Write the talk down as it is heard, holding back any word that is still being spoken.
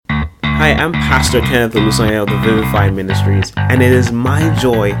Hi, I'm Pastor Kenneth Olusanya of the Vivify Ministries, and it is my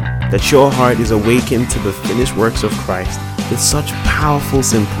joy that your heart is awakened to the finished works of Christ with such powerful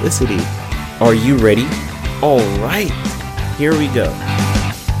simplicity. Are you ready? All right, here we go.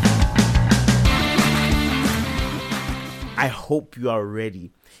 I hope you are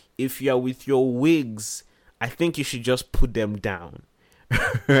ready. If you are with your wigs, I think you should just put them down.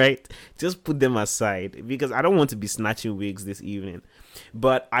 Right? Just put them aside, because I don't want to be snatching wigs this evening.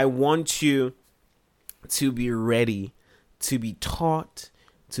 But I want you to be ready, to be taught,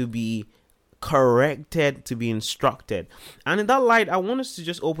 to be corrected, to be instructed. And in that light, I want us to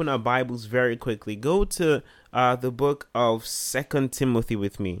just open our Bibles very quickly. Go to the book of 2 Timothy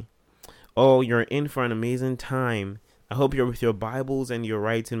with me. Oh, you're in for an amazing time. I hope you're with your Bibles and your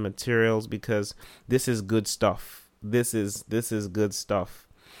writing materials, because this is good stuff. This is good stuff.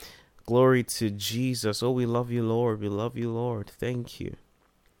 Glory to Jesus. Oh, we love you, Lord. We love you, Lord. Thank you.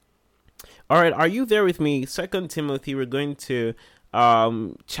 All right, are you there with me? 2 Timothy, we're going to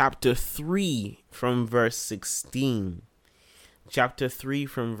chapter 3 from verse 16. Chapter 3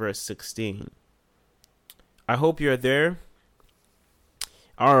 from verse 16. I hope you're there.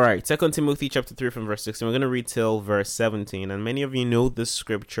 All right, 2 Timothy chapter 3 from verse 16. We're going to read till verse 17. And many of you know this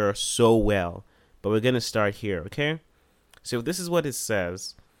scripture so well, but we're going to start here, okay? So this is what it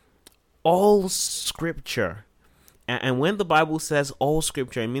says. All scripture. And when the Bible says all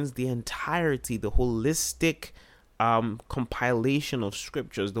scripture, it means the entirety, the holistic compilation of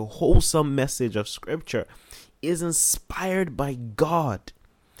scriptures, the wholesome message of scripture is inspired by God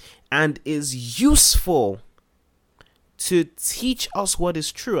and is useful to teach us what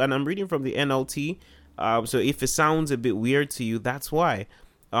is true. And I'm reading from the NLT. So if it sounds a bit weird to you, that's why.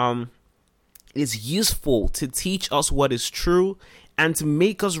 It's useful to teach us what is true and to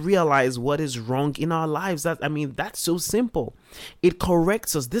make us realize what is wrong in our lives. That's so simple. It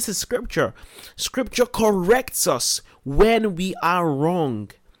corrects us. This is scripture. Scripture corrects us when we are wrong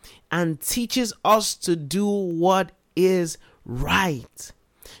and teaches us to do what is right.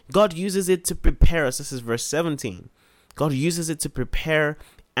 God uses it to prepare us. This is verse 17. God uses it to prepare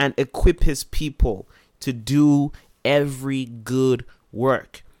and equip his people to do every good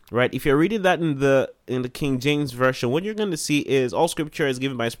work. Right? If you're reading that in the King James Version, what you're going to see is all scripture is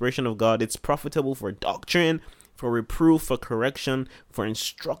given by inspiration of God. It's profitable for doctrine, for reproof, for correction, for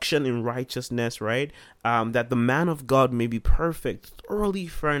instruction in righteousness, right? That the man of God may be perfect, thoroughly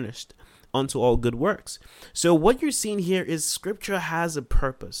furnished unto all good works. So what you're seeing here is scripture has a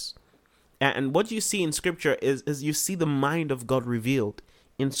purpose. And what you see in scripture is you see the mind of God revealed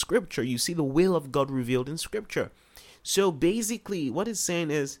in scripture. You see the will of God revealed in scripture. So basically what it's saying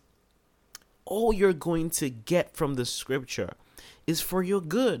is all you're going to get from the scripture is for your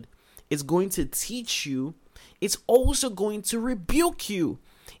good. It's going to teach you. It's also going to rebuke you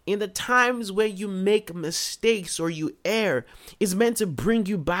in the times where you make mistakes or you err. It's meant to bring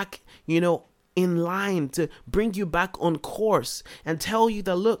you back, in line, to bring you back on course and tell you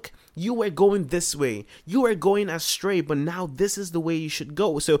that, look, you were going this way. You were going astray, but now this is the way you should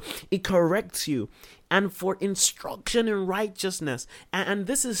go. So it corrects you. And for instruction in righteousness. And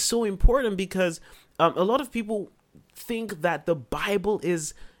this is so important because a lot of people think that the Bible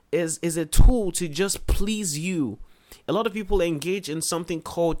is a tool to just please you. A lot of people engage in something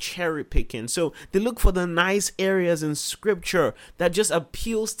called cherry picking. So they look for the nice areas in scripture that just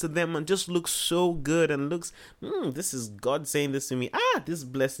appeals to them and just looks so good and looks, this is God saying this to me. This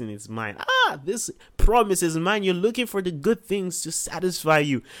blessing is mine. This promise is mine. You're looking for the good things to satisfy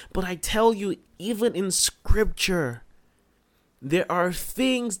you. But I tell you, even in scripture, there are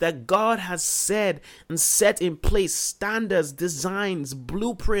things that God has said and set in place, standards, designs,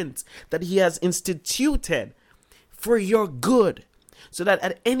 blueprints that he has instituted for your good, so that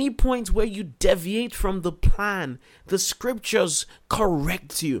at any point where you deviate from the plan, the scriptures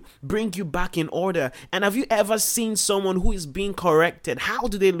correct you, bring you back in order. And have you ever seen someone who is being corrected? How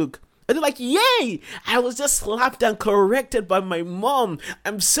do they look? Are they like, yay, I was just slapped and corrected by my mom.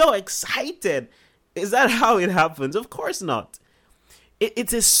 I'm so excited. Is that how it happens? Of course not.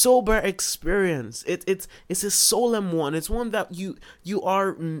 It's a sober experience. It's a solemn one. It's one that you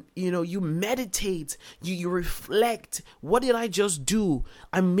meditate, you reflect. What did I just do?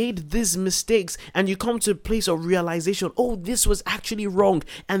 I made these mistakes, and you come to a place of realization. Oh, this was actually wrong,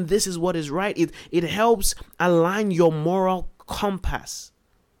 and this is what is right. It helps align your moral compass.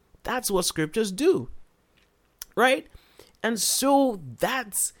 That's what scriptures do, right? And so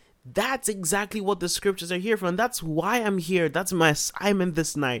that's exactly what the scriptures are here for. And that's why I'm here. That's my assignment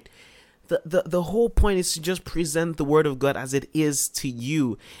this night. The whole point is to just present the word of God as it is to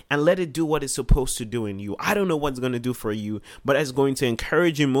you and let it do what it's supposed to do in you. I don't know what it's going to do for you, but it's going to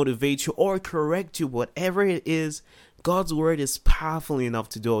encourage you, motivate you, or correct you. Whatever it is, God's word is powerful enough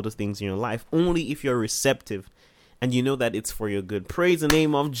to do all the things in your life, only if you're receptive and you know that it's for your good. Praise the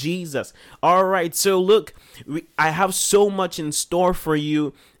name of Jesus. All right, so look, I have so much in store for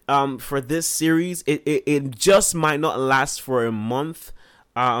you for this series. It just might not last for a month.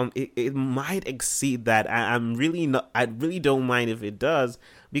 It might exceed that. I really don't mind if it does,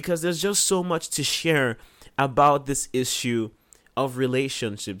 because there's just so much to share about this issue of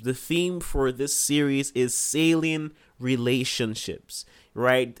relationships. The theme for this series is sailing relationships,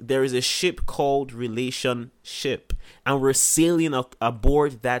 right? There is a ship called relationship, and we're sailing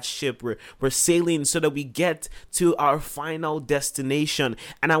aboard that ship. We're sailing so that we get to our final destination,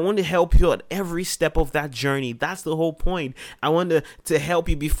 and I want to help you at every step of that journey. That's the whole point. I want to help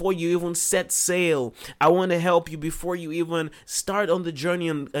you before you even set sail. I want to help you before you even start on the journey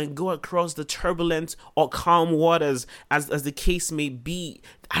and go across the turbulent or calm waters, as the case may be.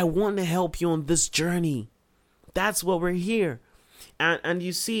 I want to help you on this journey. That's what we're here. And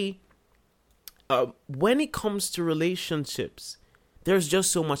you see, when it comes to relationships, there's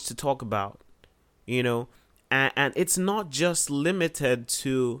just so much to talk about, and it's not just limited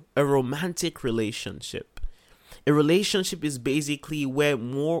to a romantic relationship. A relationship is basically where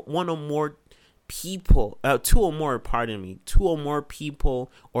one or more people, two or more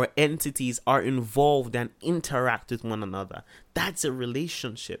people or entities are involved and interact with one another. That's a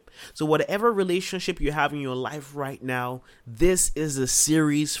relationship. So whatever relationship you have in your life right now, this is a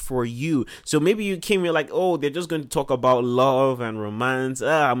series for you. So maybe you came here like, oh, they're just going to talk about love and romance.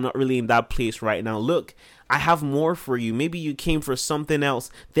 I'm not really in that place right now. Look, I have more for you. Maybe you came for something else.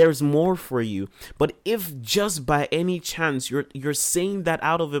 There's more for you. But if just by any chance you're saying that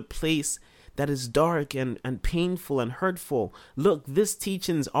out of a place that is dark and painful and hurtful, look, these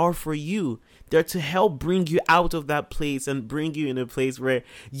teachings are for you. They're to help bring you out of that place and bring you in a place where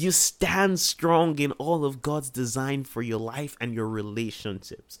you stand strong in all of God's design for your life and your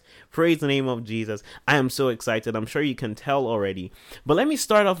relationships. Praise the name of Jesus. I am so excited. I'm sure you can tell already. But let me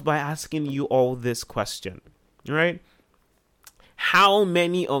start off by asking you all this question, right? How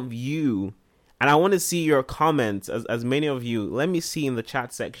many of you, and I want to see your comments, as many of you, let me see in the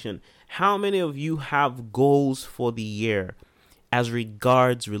chat section, how many of you have goals for the year as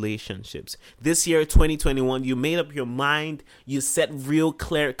regards relationships? This year, 2021, you made up your mind, you set real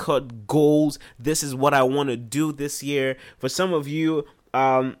clear-cut goals. This is what I want to do this year. For some of you,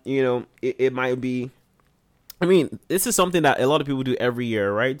 it might be, this is something that a lot of people do every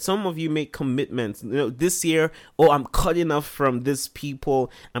year, right? Some of you make commitments. This year, I'm cutting off from this people.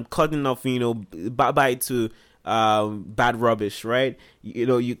 I'm cutting off, bye-bye to bad rubbish, right?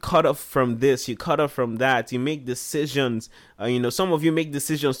 You cut off from this, you cut off from that. You make decisions. Some of you make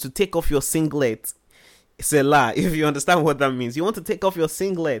decisions to take off your singlet. Selah, if you understand what that means. You want to take off your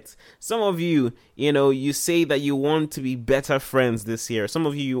singlet. Some of you, you say that you want to be better friends this year. Some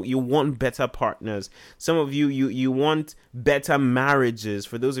of you want better partners. Some of you want better marriages.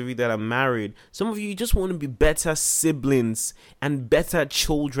 For those of you that are married, some of you just want to be better siblings and better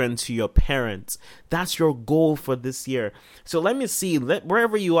children to your parents. That's your goal for this year. So let me see,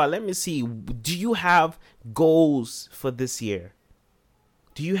 wherever you are, let me see, do you have goals for this year?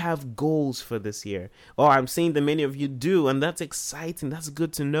 Do you have goals for this year? Oh, I'm seeing that many of you do, and that's exciting. That's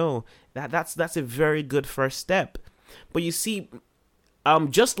good to know. That's a very good first step. But you see,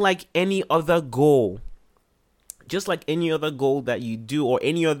 just like any other goal that you do, or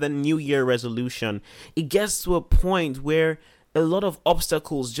any other New Year resolution, it gets to a point where a lot of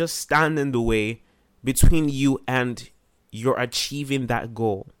obstacles just stand in the way between you and your achieving that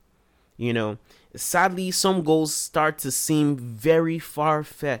goal. Sadly, some goals start to seem very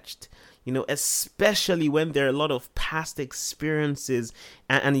far-fetched, especially when there are a lot of past experiences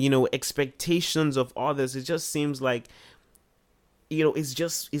and expectations of others. It just seems like, it's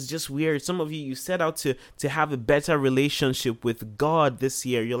just weird. Some of you set out to have a better relationship with God this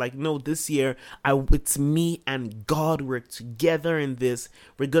year. You're like, no, this year, it's me and God. We're together in this.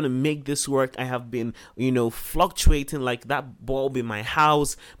 We're going to make this work. I have been, fluctuating like that bulb in my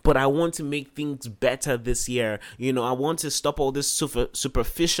house, but I want to make things better this year. I want to stop all this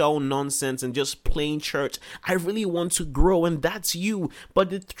superficial nonsense and just plain church. I really want to grow, and that's you. But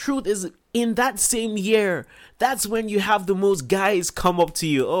the truth is, in that same year, that's when you have the most guys come up to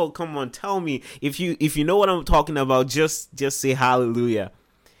you. Oh, come on, tell me. If you know what I'm talking about, just say hallelujah.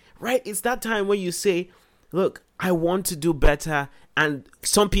 Right? It's that time when you say, look, I want to do better, and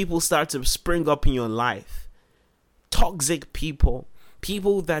some people start to spring up in your life. Toxic people,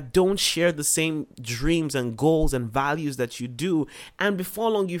 people that don't share the same dreams and goals and values that you do. And before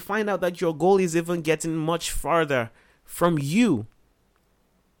long, you find out that your goal is even getting much farther from you.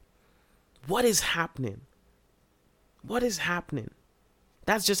 What is happening? What is happening?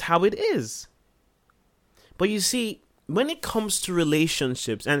 That's just how it is. But you see, when it comes to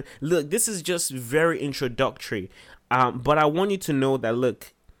relationships, and look, this is just very introductory, but I want you to know that,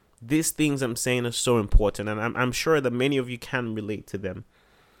 look, these things I'm saying are so important, and I'm sure that many of you can relate to them.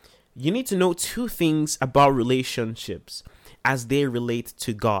 You need to know two things about relationships as they relate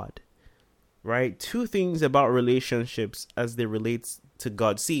to God, right? Two things about relationships as they relate to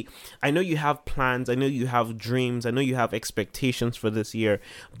God. See, I know you have plans, I know you have dreams, I know you have expectations for this year,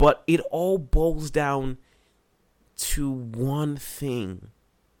 but it all boils down to one thing,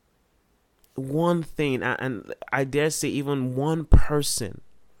 and I dare say even one person.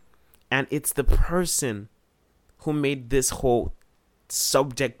 And it's the person who made this whole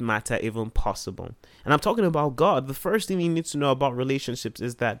subject matter even possible. And I'm talking about God. The first thing you need to know about relationships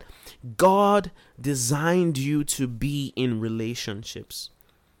is that God designed you to be in relationships.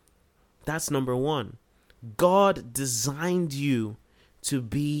 That's number one. God designed you to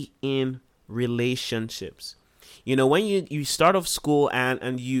be in relationships. You know, when you start off school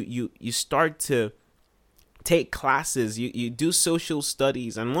and you start to take classes, you do social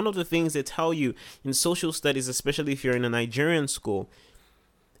studies, and one of the things they tell you in social studies, especially if you're in a Nigerian school,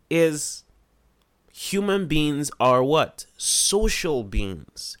 is human beings are what? Social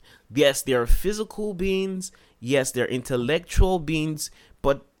beings. Yes, they're physical beings. Yes, they're intellectual beings.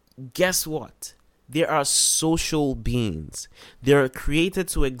 But guess what? They are social beings. They are created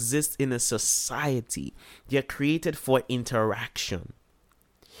to exist in a society. They are created for interaction.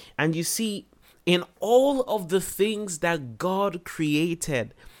 And you see, in all of the things that God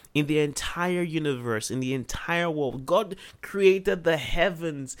created in the entire universe, in the entire world, God created the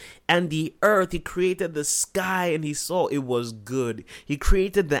heavens and the earth. He created the sky and he saw it was good. He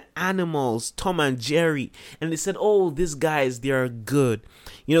created the animals, Tom and Jerry, and he said, oh, these guys, they are good.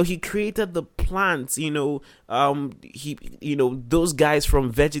 You know, he created the plants, those guys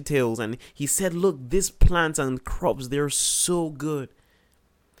from VeggieTales, and he said, look, these plants and crops, they're so good.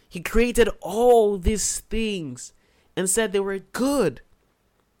 He created all these things and said they were good.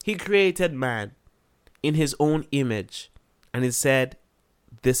 He created man in his own image and he said,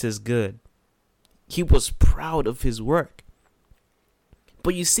 this is good. He was proud of his work.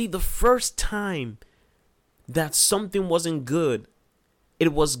 But you see, the first time that something wasn't good,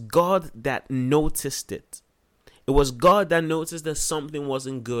 it was God that noticed it. It was God that noticed that something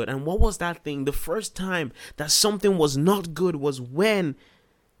wasn't good. And what was that thing? The first time that something was not good was when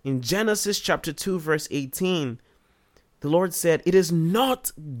in Genesis chapter 2, verse 18, the Lord said, it is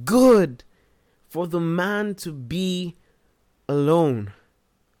not good for the man to be alone.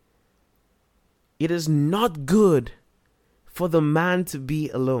 It is not good for the man to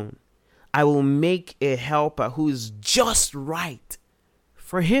be alone. I will make a helper who is just right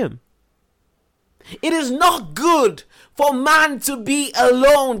for him. It is not good for man to be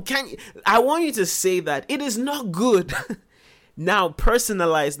alone. I want you to say that. It is not good. Now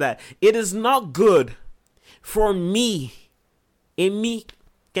personalize that. It is not good for me. It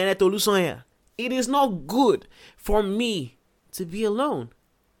is not good for me to be alone.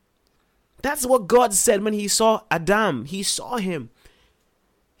 That's what God said when he saw Adam. He saw him.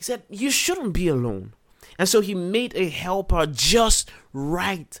 He said, you shouldn't be alone. And so he made a helper just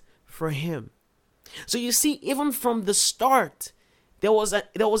right for him. So you see, even from the start, there was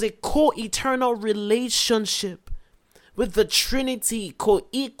a co-eternal relationship with the Trinity,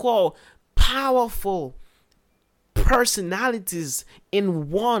 co-equal, powerful personalities in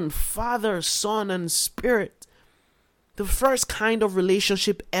one, Father, Son, and Spirit. The first kind of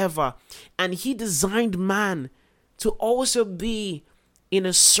relationship ever. And he designed man to also be in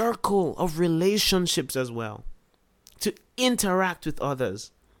a circle of relationships as well, to interact with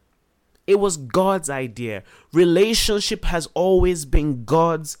others. It was God's idea. Relationship has always been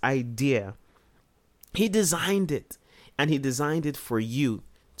God's idea. He designed it. And he designed it for you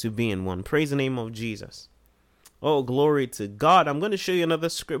to be in one. Praise the name of Jesus. Oh, glory to God. I'm going to show you another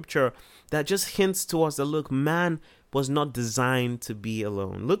scripture that just hints to us that, look, man was not designed to be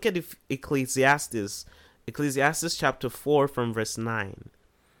alone. Look at Ecclesiastes. Ecclesiastes chapter 4 from verse 9.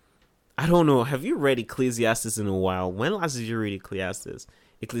 I don't know. Have you read Ecclesiastes in a while? When last did you read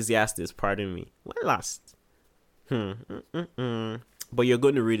Ecclesiastes, pardon me. When last? But you're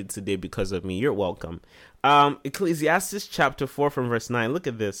going to read it today because of me. You're welcome. Ecclesiastes chapter 4 from verse 9. Look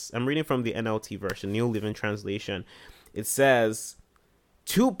at this. I'm reading from the NLT version, New Living Translation. It says,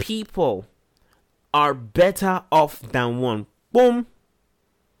 2 people are better off than one. Boom.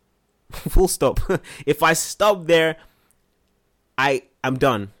 Full stop. If I stop there, I'm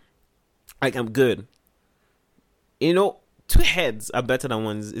done. Like, I'm good. You know, two heads are better than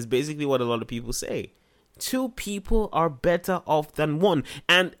one is basically what a lot of people say. Two people are better off than one.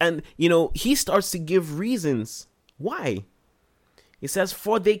 And you know, he starts to give reasons why. He says,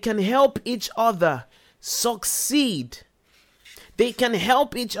 for they can help each other succeed. They can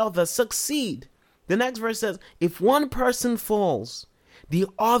help each other succeed. The next verse says, if one person falls, the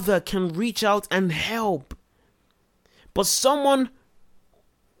other can reach out and help. But someone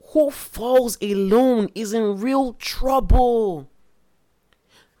who falls alone is in real trouble.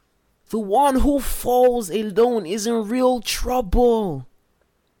 The one who falls alone is in real trouble.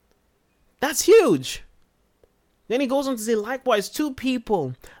 That's huge. Then he goes on to say, likewise, two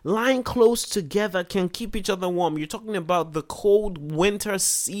people lying close together can keep each other warm. You're talking about the cold winter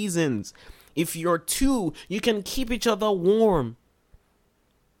seasons. If you're two, you can keep each other warm.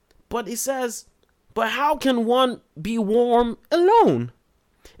 But he says, but how can one be warm alone?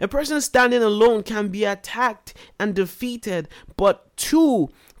 A person standing alone can be attacked and defeated, but two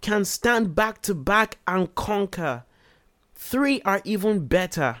can stand back to back and conquer. Three are even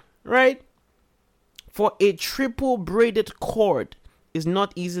better, right? For a triple braided cord is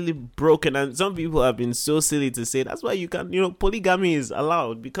not easily broken. And some people have been so silly to say that's why you can, you know, polygamy is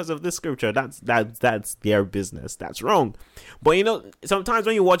allowed because of this scripture. That's their business. That's wrong. But you know, sometimes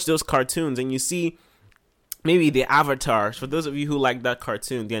when you watch those cartoons and you see maybe the Avatar, for those of you who like that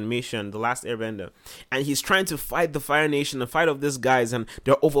cartoon, the animation, The Last Airbender, and he's trying to fight the Fire Nation, the fight of these guys, and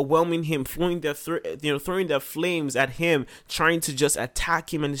they're overwhelming him, throwing their flames at him, trying to just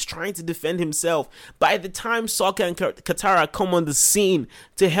attack him, and he's trying to defend himself. By the time Sokka and Katara come on the scene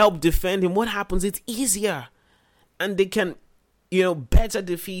to help defend him, what happens? It's easier, and they can, you know, better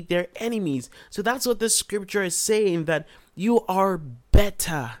defeat their enemies. So that's what the scripture is saying, that you are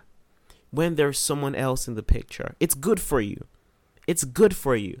better when there's someone else in the picture. It's good for you. It's good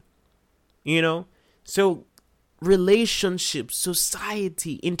for you. You know? So relationships,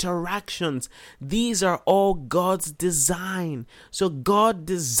 society, interactions, these are all God's design. So God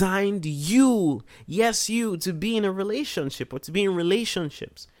designed you, yes, you, to be in a relationship or to be in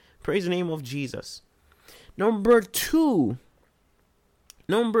relationships. Praise the name of Jesus. Number two,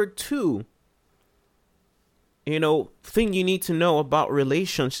 you know, thing you need to know about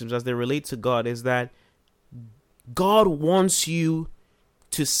relationships as they relate to God is that God wants you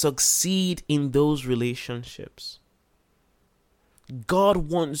to succeed in those relationships. God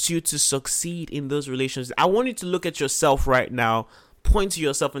wants you to succeed in those relationships. I want you to look at yourself right now, point to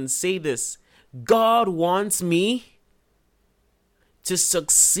yourself and say this: God wants me to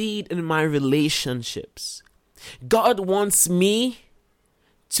succeed in my relationships. God wants me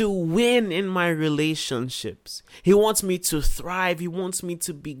to win in my relationships. He wants me to thrive. He wants me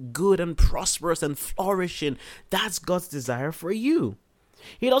to be good and prosperous and flourishing. That's God's desire for you.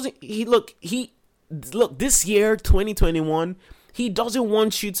 Look, this year, 2021, He doesn't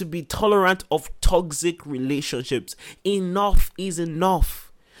want you to be tolerant of toxic relationships. Enough is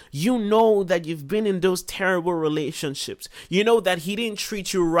enough. You know that you've been in those terrible relationships. You know that he didn't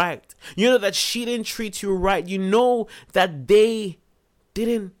treat you right. You know that she didn't treat you right. You know that they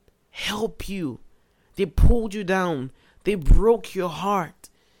didn't help you. They pulled you down. They broke your heart.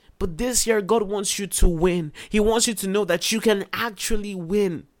 But this year, God wants you to win. He wants you to know that you can actually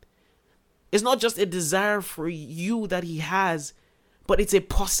win. It's not just a desire for you that he has, but it's a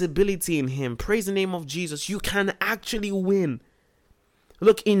possibility in him. Praise the name of Jesus. You can actually win.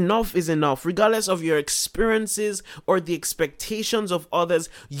 Look, enough is enough. Regardless of your experiences or the expectations of others,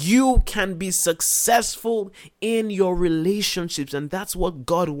 you can be successful in your relationships. And that's what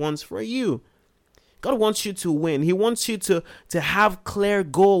God wants for you. God wants you to win. He wants you to have clear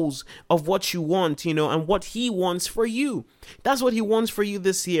goals of what you want, and what he wants for you. That's what he wants for you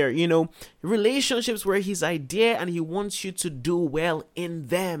this year, relationships were his idea and he wants you to do well in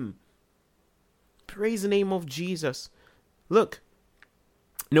them. Praise the name of Jesus. Look,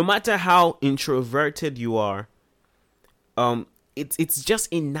 no matter how introverted you are, it's just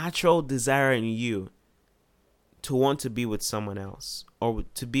a natural desire in you to want to be with someone else or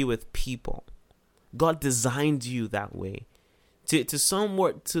to be with people. God designed you that way. To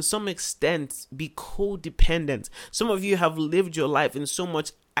some extent, be codependent. Some of you have lived your life in so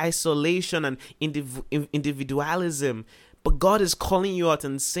much isolation and individualism. But God is calling you out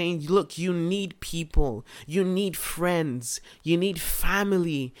and saying, look, you need people. You need friends. You need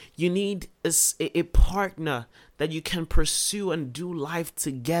family. You need a partner that you can pursue and do life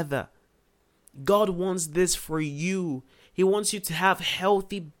together. God wants this for you. He wants you to have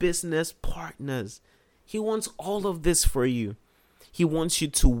healthy business partners. He wants all of this for you. He wants you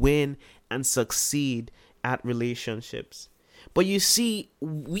to win and succeed at relationships. But you see,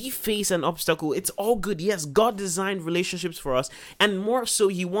 we face an obstacle. It's all good. Yes, God designed relationships for us. And more so,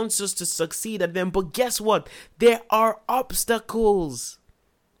 He wants us to succeed at them. But guess what? There are obstacles.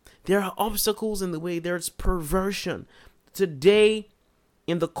 There are obstacles in the way. There's perversion. Today,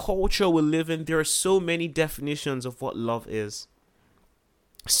 in the culture we live in, there are so many definitions of what love is.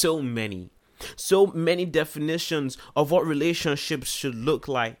 So many definitions of what relationships should look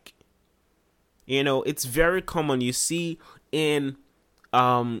like. You know, it's very common. You see in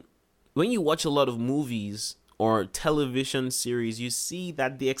when you watch a lot of movies or television series, you see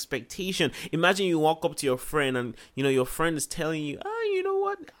that the expectation. Imagine you walk up to your friend and your friend is telling you, you know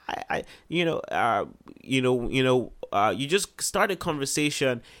what, you just start a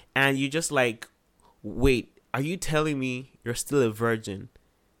conversation and you just like, wait, are you telling me you're still a virgin?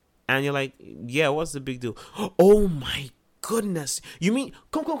 And you're like, yeah, what's the big deal? Oh my goodness. You mean,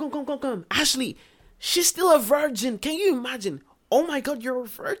 come. Ashley, she's still a virgin. Can you imagine? Oh my God, you're a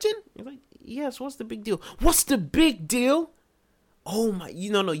virgin? You're like, yes, what's the big deal? What's the big deal? Oh my,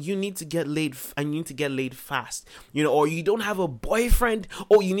 you need to get laid and you need to get laid fast. Or you don't have a boyfriend.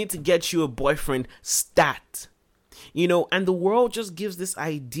 Oh, you need to get you a boyfriend stat. And the world just gives this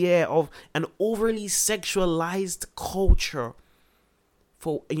idea of an overly sexualized culture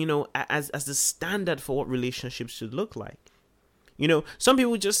for, as the standard for what relationships should look like. Some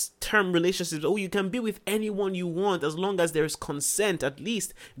people just term relationships, you can be with anyone you want as long as there's consent. At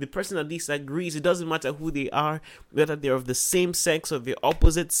least the person at least agrees. It doesn't matter who they are, whether they're of the same sex or the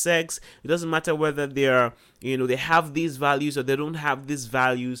opposite sex. It doesn't matter whether they're, they have these values or they don't have these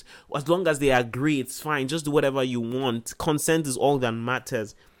values. As long as they agree, it's fine. Just do whatever you want. Consent is all that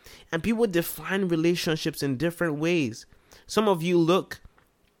matters. And people define relationships in different ways. Some of you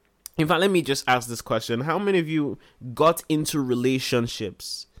in fact, let me just ask this question. How many of you got into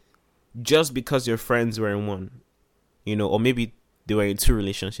relationships just because your friends were in one? Or maybe they were in two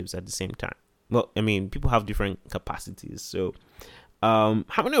relationships at the same time. Well, I mean, people have different capacities. So, how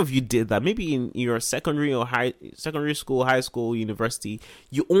many of you did that? Maybe in your secondary school, high school, university,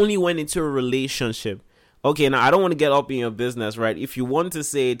 you only went into a relationship. Okay, now I don't want to get up in your business, right? If you want to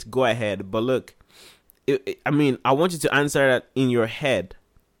say it, go ahead. But look, I want you to answer that in your head.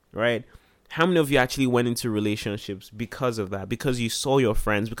 Right? How many of you actually went into relationships because of that? Because you saw your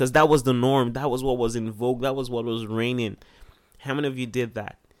friends, because that was the norm, that was what was in vogue, that was what was reigning. How many of you did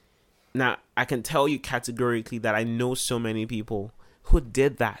that? Now, I can tell you categorically that I know so many people who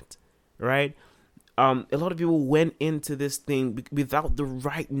did that, right? A lot of people went into this thing without the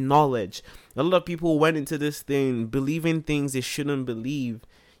right knowledge. A lot of people went into this thing believing things they shouldn't believe,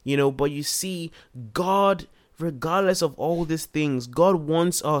 but you see, God, regardless of all these things, God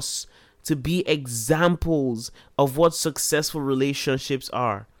wants us to be examples of what successful relationships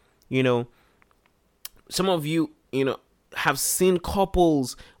are. Some of you, have seen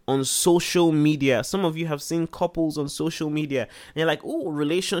couples on social media. Some of you have seen couples on social media. And you're like, oh,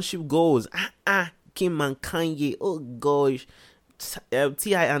 relationship goals. Kim and Kanye. Oh, gosh.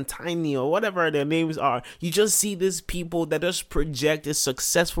 T.I. and Tiny or whatever their names are. You just see these people that just project a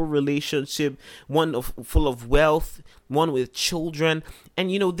successful relationship, one full of wealth, one with children,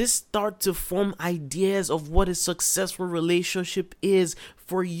 and this start to form ideas of what a successful relationship is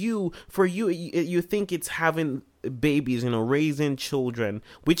for you. You think it's having babies, raising children,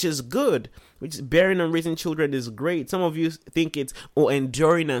 which is good. Which bearing and raising children is great. Some of you think it's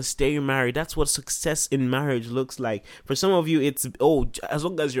enduring and staying married. That's what success in marriage looks like. For some of you, it's as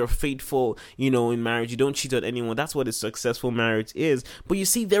long as you're faithful, in marriage, you don't cheat on anyone. That's what a successful marriage is. But you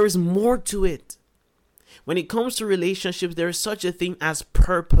see, there is more to it. When it comes to relationships, there is such a thing as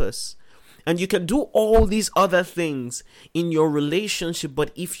purpose. And you can do all these other things in your relationship,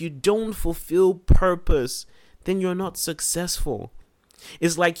 but if you don't fulfill purpose, then you're not successful.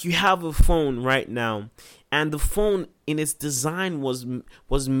 It's like you have a phone right now, and the phone in its design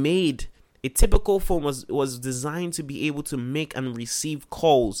was made. A typical phone was designed to be able to make and receive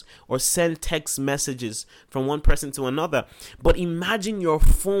calls or send text messages from one person to another. But imagine your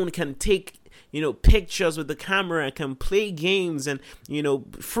phone can take pictures with the camera, can play games and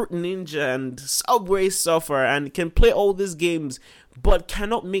Fruit Ninja and Subway Surfer, and can play all these games, but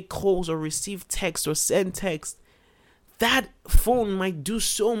cannot make calls or receive text or send text. That phone might do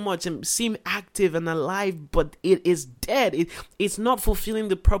so much and seem active and alive, but it is dead. It's not fulfilling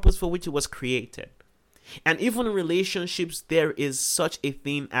the purpose for which it was created. And even in relationships, there is such a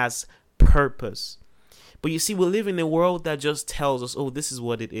thing as purpose. But you see, we live in a world that just tells us, oh, this is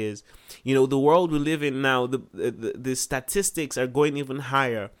what it is. The world we live in now, the statistics are going even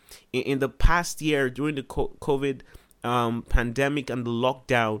higher. In the past year, during the COVID pandemic and the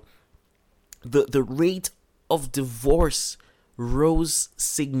lockdown, the rate of divorce rose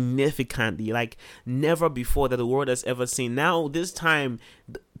significantly, like never before that the world has ever seen. Now, this time,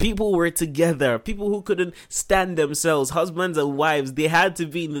 people were together. People who couldn't stand themselves, husbands and wives, they had to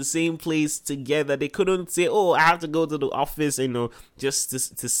be in the same place together. They couldn't say, oh, I have to go to the office, just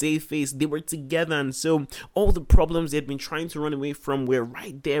to save face. They were together, and so all the problems they'd been trying to run away from were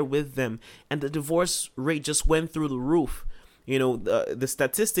right there with them, and the divorce rate just went through the roof. The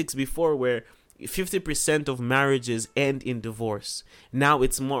statistics before were 50% of marriages end in divorce. Now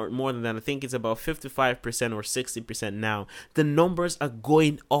it's more than that. I think it's about 55% or 60% now. The numbers are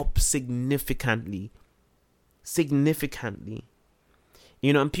going up significantly.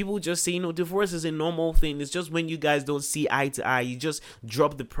 And people just say, divorce is a normal thing. It's just when you guys don't see eye to eye, you just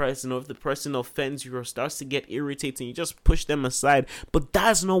drop the person, or if the person offends you or starts to get irritating, you just push them aside. But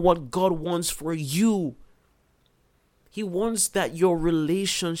that's not what God wants for you. He wants that your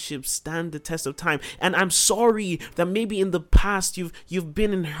relationships stand the test of time. And I'm sorry that maybe in the past you've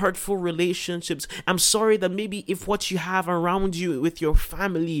been in hurtful relationships. I'm sorry that maybe if what you have around you with your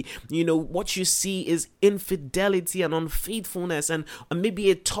family, what you see is infidelity and unfaithfulness, and maybe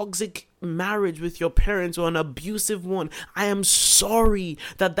a toxic marriage with your parents or an abusive one. I am sorry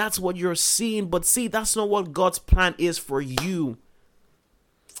that that's what you're seeing. But see, that's not what God's plan is for you.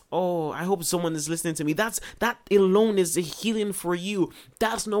 Oh, I hope someone is listening to me. That alone is a healing for you.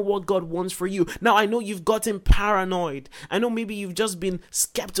 That's not what God wants for you. Now, I know you've gotten paranoid. I know maybe you've just been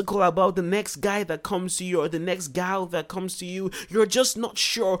skeptical about the next guy that comes to you or the next gal that comes to you. You're just not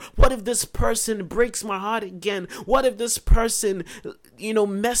sure. What if this person breaks my heart again? What if this person,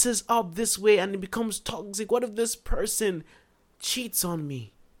 messes up this way and it becomes toxic? What if this person cheats on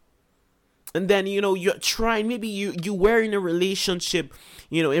me? And then, you're trying, maybe you were in a relationship,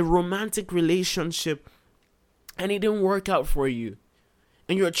 a romantic relationship, and it didn't work out for you.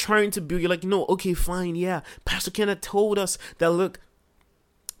 And you're trying to build, you're like, no, okay, fine, yeah. Pastor Kenneth told us that, look,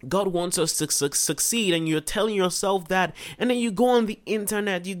 God wants us to succeed, and you're telling yourself that. And then you go on the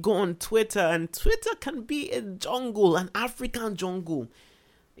internet, you go on Twitter, and Twitter can be a jungle, an African jungle.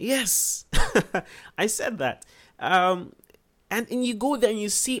 Yes, I said that. And you go there and you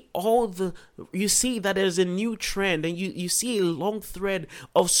see you see that there's a new trend, and you see a long thread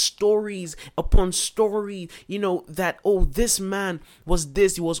of stories upon story, that, oh, this man was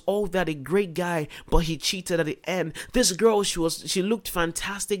this, he was all that, a great guy, but he cheated at the end. This girl, she looked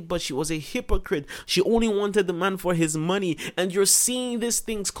fantastic, but she was a hypocrite. She only wanted the man for his money. And you're seeing these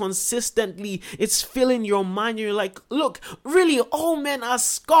things consistently. It's filling your mind. You're like, look, really, all men are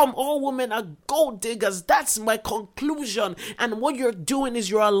scum, all women are gold diggers. That's my conclusion. And what you're doing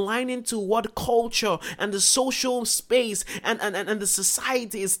is you're aligning to what culture and the social space and the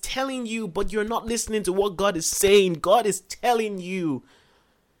society is telling you, but you're not listening to what God is saying. God is telling you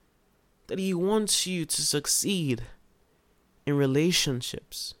that He wants you to succeed in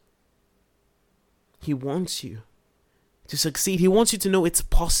relationships. He wants you to succeed. He wants you to know it's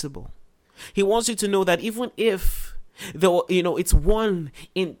possible. He wants you to know that even if it's 1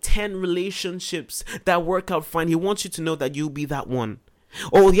 in 10 relationships that work out fine, He wants you to know that you'll be that one.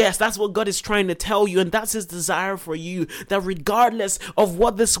 Oh yes, that's what God is trying to tell you, and that's His desire for you, that regardless of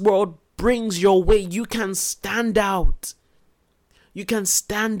what this world brings your way, you can stand out. You can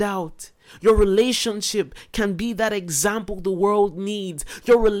stand out. Your relationship can be that example the world needs.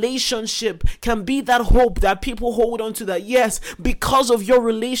 Your relationship can be that hope that people hold on to, that yes, because of your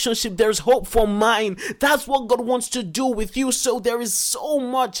relationship, there's hope for mine. That's what God wants to do with you. So there is so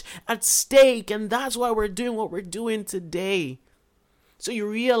much at stake, and that's why we're doing what we're doing today. So you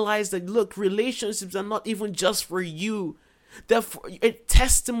realize that, look, relationships are not even just for you. They're a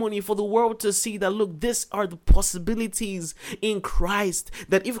testimony for the world to see that, look, these are the possibilities in Christ.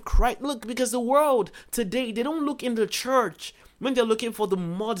 That if Christ, look, because the world today, they don't look in the church when they're looking for the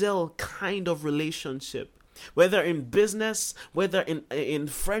model kind of relationship. Whether in business, whether in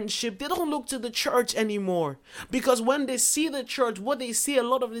friendship, they don't look to the church anymore. Because when they see the church, what they see a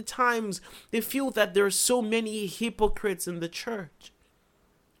lot of the times, they feel that there are so many hypocrites in the church.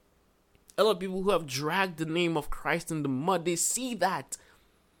 A lot of people who have dragged the name of Christ in the mud, they see that.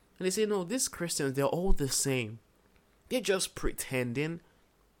 And they say, no, these Christians, they're all the same. They're just pretending.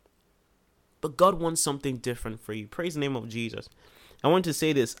 But God wants something different for you. Praise the name of Jesus. I want to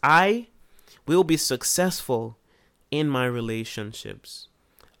say this. I will be successful in my relationships.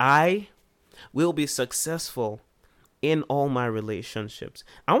 I will be successful in all my relationships.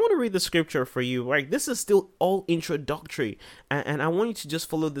 I want to read the scripture for you, right? This is still all introductory, and I want you to just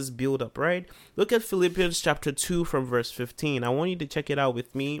follow this build up, right? Look at Philippians chapter 2 from verse 15. I want you to check it out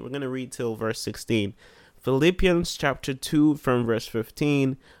with me. We're going to read till verse 16. Philippians chapter 2 from verse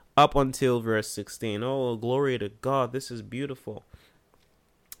 15 up until verse 16. Oh, glory to God. This is beautiful.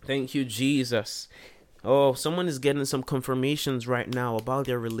 Thank you, Jesus. Oh, someone is getting some confirmations right now about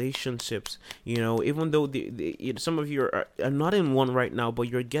their relationships. Even though some of you are not in one right now, but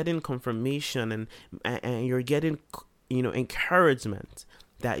you're getting confirmation and you're getting, encouragement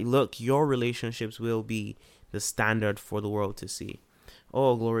that, look, your relationships will be the standard for the world to see.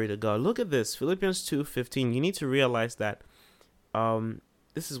 Oh, glory to God. Look at this. Philippians 2:15. You need to realize that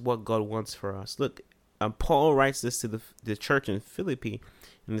this is what God wants for us. Look, Paul writes this to the church in Philippi,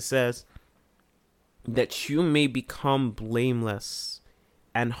 and it says, that you may become blameless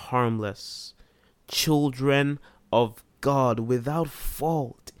and harmless, children of God without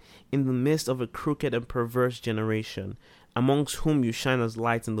fault in the midst of a crooked and perverse generation, amongst whom you shine as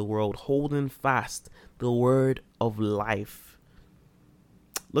lights in the world, holding fast the word of life.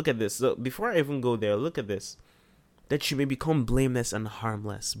 Look at this. So before I even go there, look at this. That you may become blameless and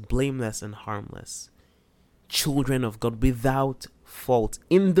harmless, children of God without fault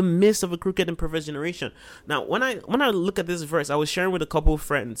in the midst of a crooked and perverse generation. Now, when I look at this verse, I was sharing with a couple of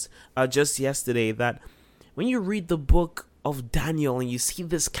friends just yesterday that when you read the book of Daniel and you see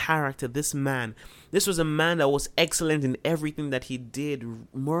this character, this man, this was a man that was excellent in everything that he did,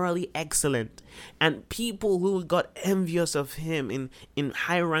 morally excellent, and people who got envious of him in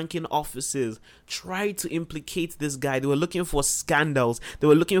high-ranking offices tried to implicate this guy. They were looking for scandals, they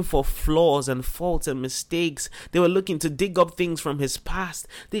were looking for flaws and faults and mistakes, they were looking to dig up things from his past.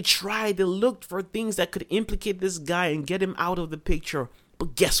 They looked for things that could implicate this guy and get him out of the picture.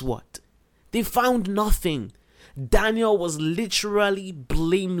 But guess what? They found nothing. Daniel was literally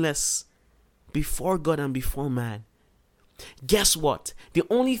blameless before God and before man. Guess what? The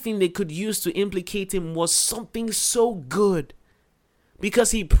only thing they could use to implicate him was something so good,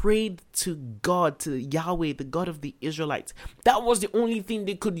 because he prayed to God, to Yahweh, the God of the Israelites. That was the only thing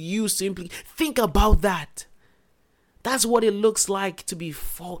they could use to implicate. Think about that. That's what it looks like to be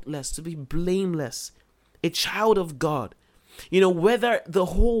faultless, to be blameless, a child of God. Whether the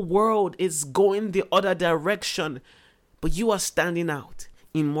whole world is going the other direction, but you are standing out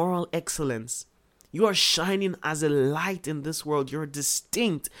in moral excellence. You are shining as a light in this world. You're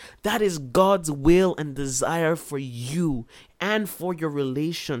distinct. That is God's will and desire for you and for your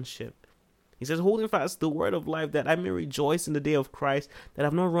relationship. He says, holding fast the word of life, that I may rejoice in the day of Christ, that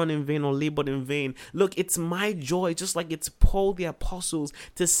I've not run in vain or labored in vain. Look, it's my joy, just like it's Paul the apostles,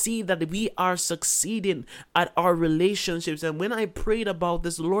 to see that we are succeeding at our relationships. And when I prayed about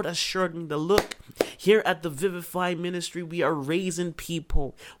this, the Lord assured me that, look, here at the Vivify Ministry, we are raising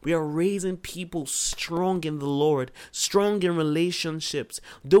people. We are raising people strong in the Lord, strong in relationships,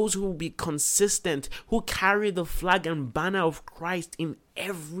 those who will be consistent, who carry the flag and banner of Christ in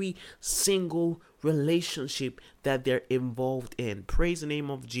every single relationship that they're involved in. Praise the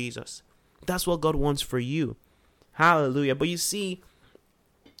name of Jesus. That's what God wants for you. Hallelujah. But you see,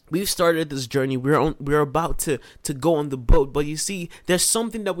 we've started this journey. We're about to go on the boat. But you see, there's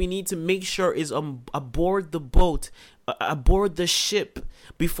something that we need to make sure is aboard the boat, aboard the ship,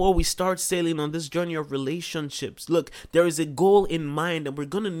 before we start sailing on this journey of relationships. Look, there is a goal in mind, and we're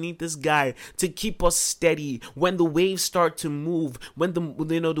gonna need this guy to keep us steady when the waves start to move, when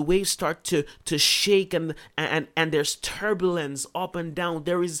the waves start to shake and there's turbulence up and down.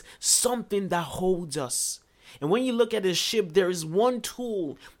 There is something that holds us. And when you look at a ship, there is one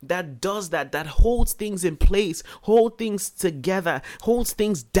tool that does that holds things in place, holds things together, holds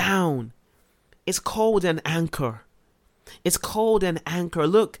things down. It's called an anchor. It's called an anchor.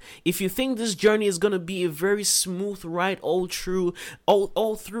 Look, if you think this journey is going to be a very smooth ride all through,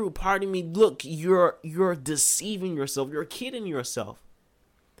 pardon me, look, you're deceiving yourself. You're kidding yourself.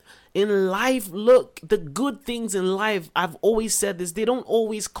 In life, look, the good things in life, I've always said this, they don't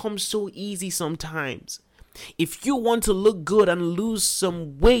always come so easy sometimes. If you want to look good and lose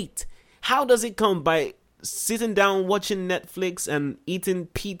some weight, how does it come? By sitting down watching Netflix and eating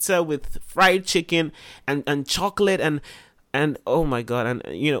pizza with fried chicken and chocolate and oh my God, and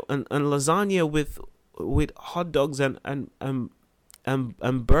lasagna with hot dogs and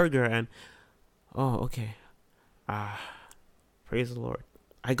burger and oh, okay. Praise the Lord.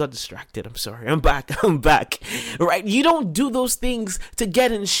 I got distracted. I'm sorry. I'm back. Right? You don't do those things to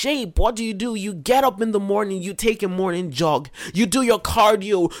get in shape. What do? You get up in the morning, you take a morning jog. You do your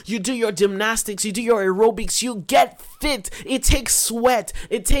cardio, you do your gymnastics, you do your aerobics, you get fit. It takes sweat.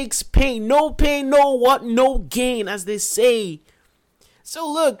 It takes pain. No pain, no gain, as they say. So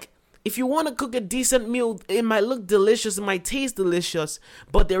look, If you want to cook a decent meal, it might look delicious, it might taste delicious,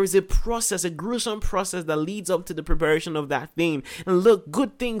 but there is a process, a gruesome process that leads up to the preparation of that thing. And look,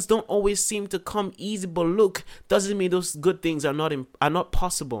 good things don't always seem to come easy, but look, doesn't mean those good things are not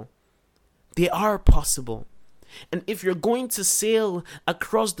possible. They are possible. And if you're going to sail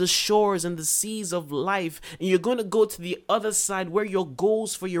across the shores and the seas of life, and you're going to go to the other side where your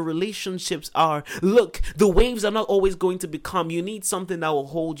goals for your relationships are, look, the waves are not always going to become. You need something that will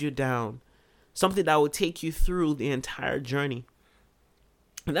hold you down, something that will take you through the entire journey.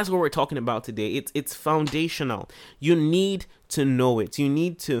 And that's what we're talking about today. It's foundational. You need to know it. You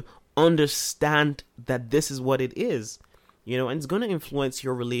need to understand that this is what it is. And it's going to influence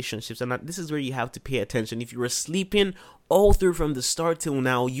your relationships. And this is where you have to pay attention. If you were sleeping all through from the start till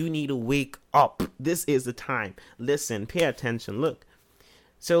now, you need to wake up. This is the time. Listen, pay attention. Look,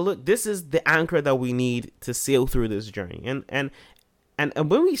 this is the anchor that we need to sail through this journey. And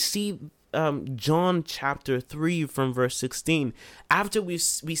when we see John chapter 3 from verse 16, after we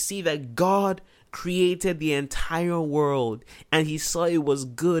see that God created the entire world and he saw it was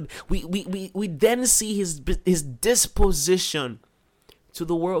good, we then see his disposition to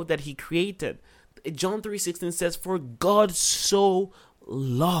the world that he created. John 3:16 says, for God so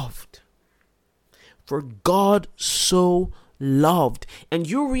loved, and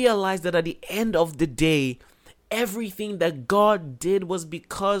you realize that at the end of the day, everything that God did was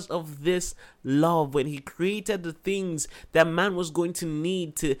because of this love. When he created the things that man was going to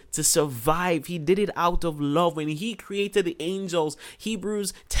need to survive, he did it out of love. When he created the angels,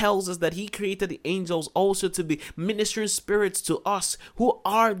 Hebrews tells us that he created the angels also to be ministering spirits to us who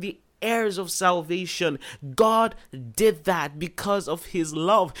are the heirs of salvation. God did that because of his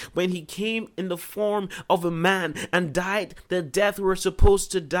love. When he came in the form of a man and died the death we were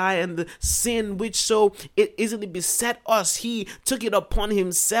supposed to die, and the sin which so it easily beset us, he took it upon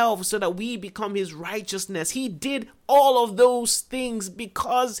himself so that we become his righteousness. He did all of those things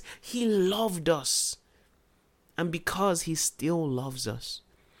because he loved us and because he still loves us.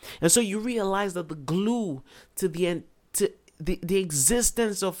 And so you realize that the glue to the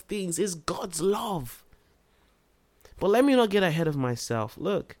existence of things is God's love. But let me not get ahead of myself.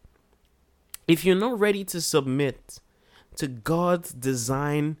 Look, if you're not ready to submit to God's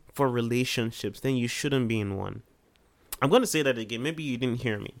design for relationships, then you shouldn't be in one. I'm going to say that again. Maybe you didn't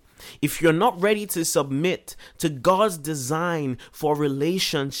hear me. If you're not ready to submit to God's design for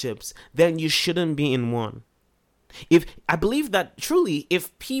relationships, then you shouldn't be in one. I believe that truly,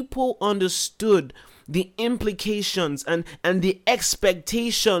 if people understood the implications and the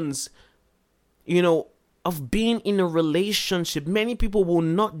expectations, of being in a relationship, many people will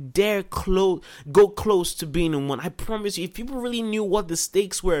not dare go close to being in one. I promise you, if people really knew what the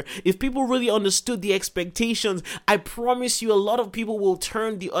stakes were, if people really understood the expectations, I promise you a lot of people will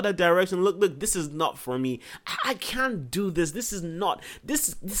turn the other direction. Look, this is not for me. I can't do this. This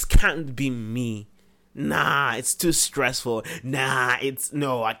can't be me. Nah, it's too stressful.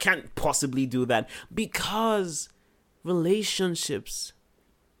 I can't possibly do that. Because relationships,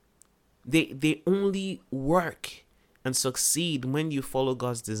 they only work and succeed when you follow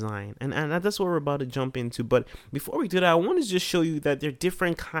God's design. And that's what we're about to jump into. But before we do that, I want to just show you that there are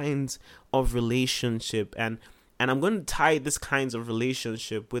different kinds of relationship. And I'm going to tie this kinds of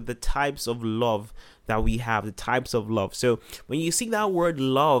relationship with the types of love that we have, the types of love. So when you see that word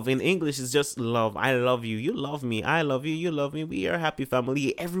love in English, it's just love. I love you. You love me. I love you. You love me. We are a happy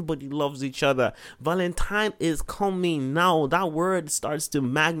family. Everybody loves each other. Valentine is coming now. That word starts to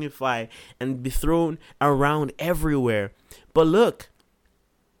magnify and be thrown around everywhere. But look,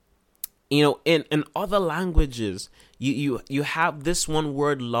 in other languages, you have this one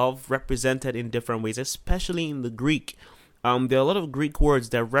word love represented in different ways, especially in the Greek. There are a lot of Greek words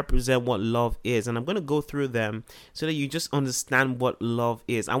that represent what love is, and I'm going to go through them so that you just understand what love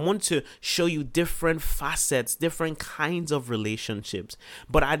is. I want to show you different facets, different kinds of relationships,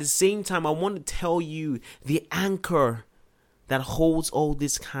 but at the same time, I want to tell you the anchor that holds all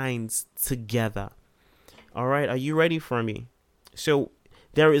these kinds together. All right, are you ready for me? So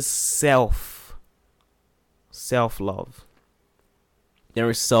there is self-love. There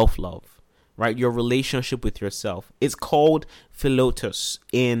is self-love. Right, your relationship with yourself. It's called philotos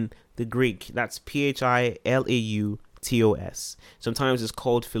in the Greek. That's Philautos. Sometimes it's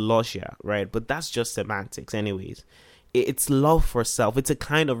called philosia, right? But that's just semantics anyways. It's love for self. It's a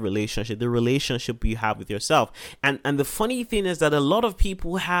kind of relationship, the relationship you have with yourself. And the funny thing is that a lot of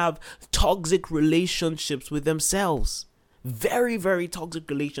people have toxic relationships with themselves. Very, very toxic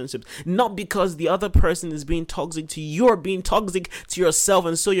relationships. Not because the other person is being toxic to you, you're being toxic to yourself,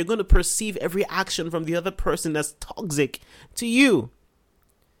 and so you're going to perceive every action from the other person as toxic to you.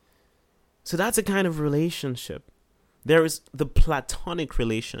 So that's a kind of relationship. There is the platonic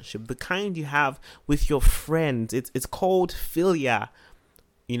relationship, the kind you have with your friends. It's called philia,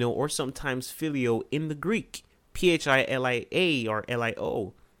 or sometimes filio in the Greek, philia or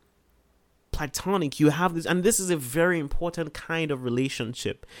lio. Platonic, you have this, and this is a very important kind of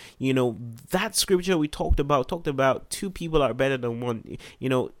relationship. That scripture we talked about two people are better than one.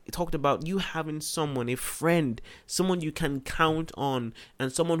 It talked about you having someone, a friend, someone you can count on,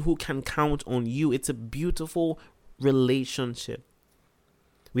 and someone who can count on you. It's a beautiful relationship.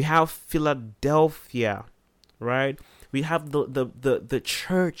 We have Philadelphia, right? We have the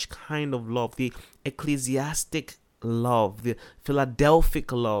church kind of love, the ecclesiastic love, the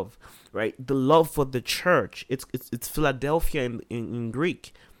Philadelphic love, right? The love for the church. It's Philadelphia in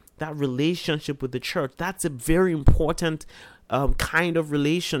Greek. That relationship with the church, that's a very important kind of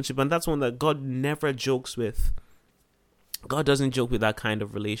relationship, and that's one that God never jokes with. God doesn't joke with that kind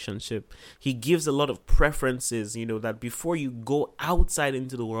of relationship. He gives a lot of preferences, that before you go outside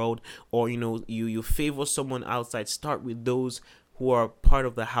into the world, or you favor someone outside, start with those who are part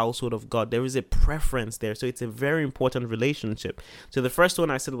of the household of God. There is a preference there. So it's a very important relationship. So the first one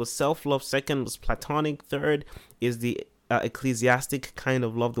I said was self-love. Second was platonic. Third is the ecclesiastic kind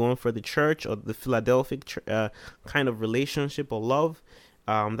of love, the one for the church, or the Philadelphic kind of relationship or love.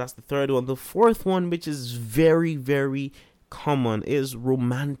 That's the third one. The fourth one, which is very, very common, is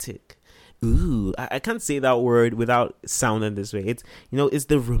romantic. Ooh, I can't say that word without sounding this way. It's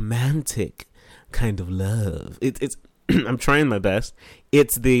the romantic kind of love. It's I'm trying my best.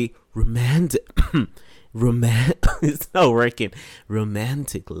 It's the romantic it's not working.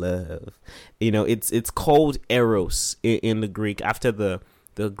 Romantic love. It's called eros in the Greek, after the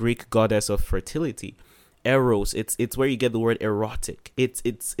Greek goddess of fertility. Eros, it's where you get the word erotic. It's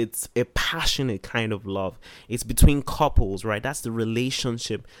a passionate kind of love. It's between couples, right? That's the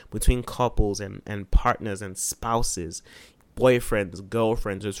relationship between couples and partners and spouses, boyfriends,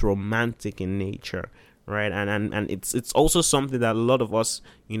 girlfriends. It's romantic in nature, right? And it's also something that a lot of us,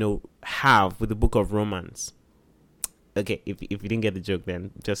 have with the book of Romans. Okay, if you didn't get the joke,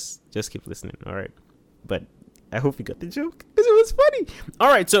 then just keep listening, all right? But I hope you got the joke, because it was funny. All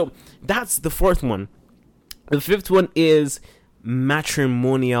right, so that's the fourth one. The fifth one is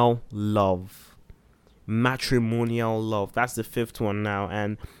matrimonial love. Matrimonial love. That's the fifth one now,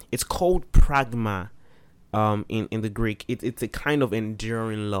 and it's called pragma. In the Greek, it's a kind of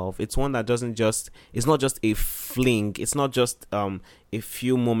enduring love. It's one that it's not just a fling. It's not just a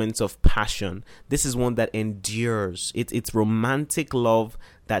few moments of passion. This is one that endures. It's romantic love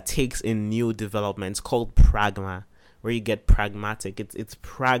that takes a new development. It's called pragma, where you get pragmatic. It's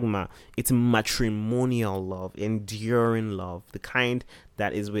pragma. It's matrimonial love, enduring love, the kind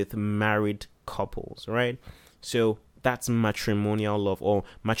that is with married couples, right? So that's matrimonial love or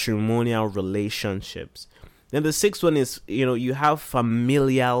matrimonial relationships. Then the sixth one is, you have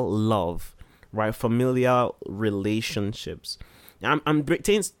familial love, right? Familial relationships. I'm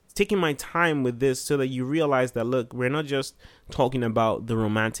taking my time with this so that you realize that, look, we're not just talking about the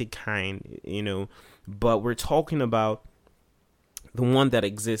romantic kind, but we're talking about the one that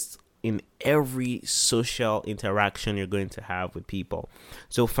exists in every social interaction you're going to have with people.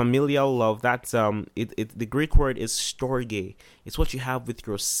 So familial love, that's the Greek word is storge. It's what you have with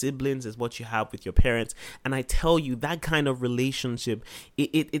your siblings, it's what you have with your parents. And I tell you, that kind of relationship,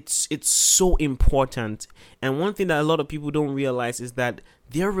 it's so important. And one thing that a lot of people don't realize is that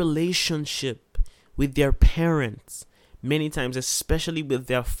their relationship with their parents, many times, especially with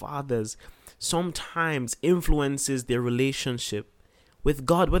their fathers, sometimes influences their relationship with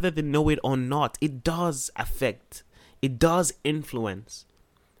God, whether they know it or not. It does affect. It does influence.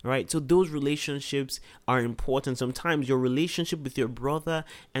 Right? So those relationships are important. Sometimes your relationship with your brother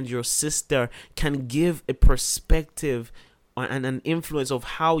and your sister can give a perspective and an influence of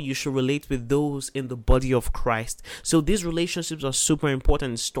how you should relate with those in the body of Christ. So these relationships are super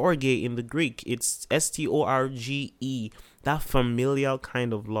important. Storge in the Greek, it's storge, that familial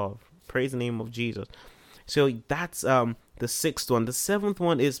kind of love. Praise the name of Jesus. So that's the sixth one. The seventh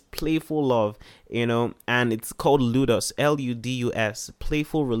one is playful love, and it's called ludus, Ludus.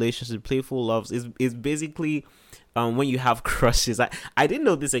 Playful relationship, playful loves is basically when you have crushes. I didn't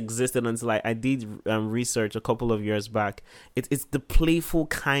know this existed until I did research a couple of years back. It's the playful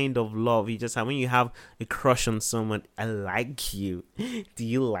kind of love you just have when you have a crush on someone. I like you. Do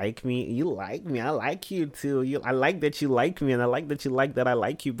you like me? You like me. I like you too. I like that you like me, and I like that you like that I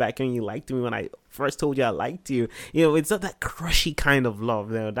like you back when you liked me when I first told you I liked you. It's not that crushy kind of love.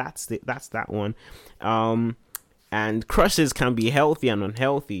 That's that one. And crushes can be healthy and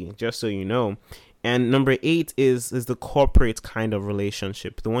unhealthy, just so you know. And number 8 is the corporate kind of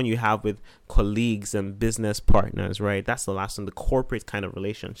relationship, the one you have with colleagues and business partners, right? That's the last one, the corporate kind of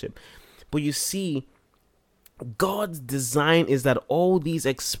relationship. But you see, God's design is that all these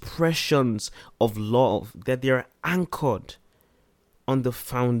expressions of love, that they're anchored on the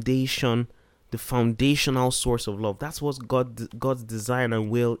foundation, the foundational source of love. That's what God's design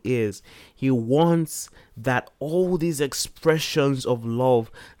and will is. He wants that all these expressions of love,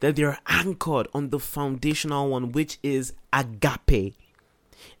 that they're anchored on the foundational one, which is agape.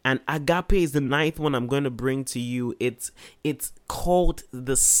 And agape is the 9th one I'm going to bring to you. It's called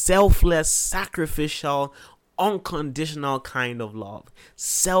the selfless, sacrificial, unconditional kind of love.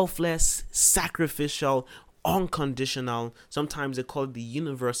 Selfless, sacrificial, unconditional. Sometimes they call it the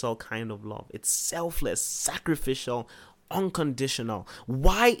universal kind of love. It's selfless, sacrificial, unconditional.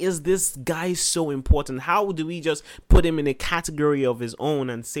 Why is this guy so important? How do we just put him in a category of his own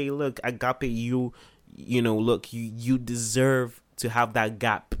and say, look, agape, you deserve to have that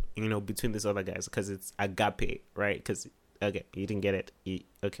gap, between these other guys, because it's agape, right? Because okay, you didn't get it.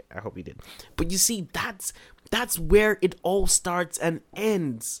 Okay, I hope you did. But you see, that's where it all starts and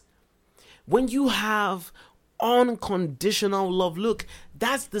ends. When you have unconditional love, look,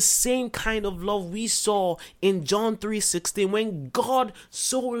 that's the same kind of love we saw in John 3:16. When God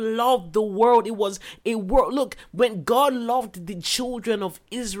so loved the world, it was a world. Look, when God loved the children of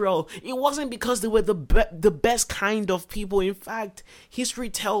Israel, it wasn't because they were the best kind of people. In fact, history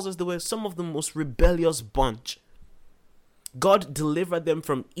tells us they were some of the most rebellious bunch. God delivered them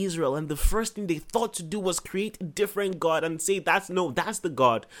from Israel, and the first thing they thought to do was create a different God and say, that's the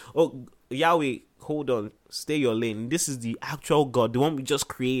God. Oh, Yahweh, hold on, stay your lane. This is the actual God, the one we just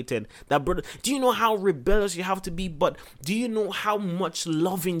created. That brother, do you know how rebellious you have to be? But do you know how much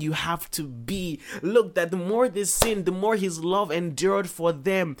loving you have to be? Look, that the more they sinned, the more his love endured for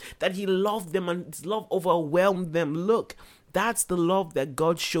them, that he loved them and his love overwhelmed them. Look, that's the love that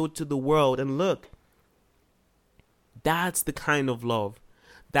God showed to the world. And look, that's the kind of love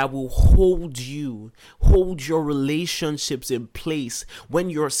that will hold your relationships in place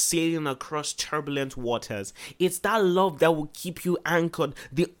when you're sailing across turbulent waters. It's that love that will keep you anchored,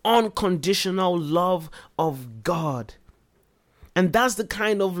 the unconditional love of God. And that's the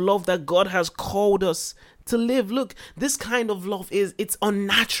kind of love that God has called us to live. Look, this kind of love it's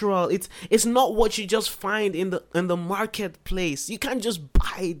unnatural. It's not what you just find in the marketplace. You can't just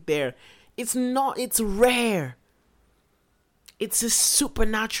buy it there. It's rare. It's a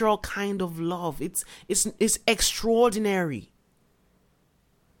supernatural kind of love. It's extraordinary.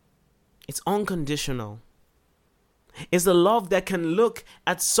 It's unconditional. It's a love that can look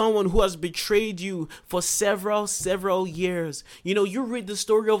at someone who has betrayed you for several years. You read the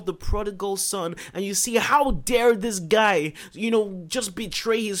story of the prodigal son and you see, how dare this guy, just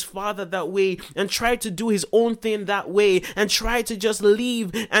betray his father that way and try to do his own thing that way and try to just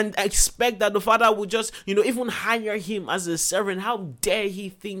leave and expect that the father would just, even hire him as a servant. How dare he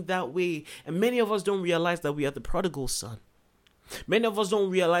think that way? And many of us don't realize that we are the prodigal son. Many of us don't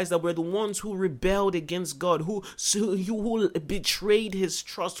realize that we're the ones who rebelled against God, who betrayed his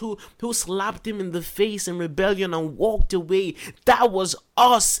trust, who slapped him in the face in rebellion and walked away. That was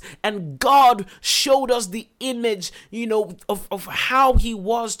us. And God showed us the image, of how he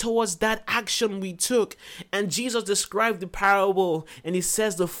was towards that action we took. And Jesus described the parable and he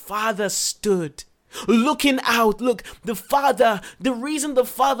says the father stood looking out. Look, the reason the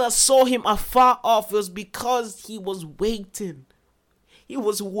father saw him afar off was because he was waiting. He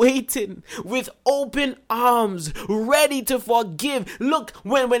was waiting with open arms, ready to forgive. Look,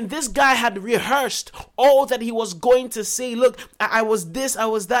 when this guy had rehearsed all that he was going to say, look, I was this, I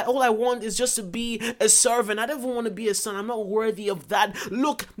was that. All I want is just to be a servant. I don't even want to be a son. I'm not worthy of that.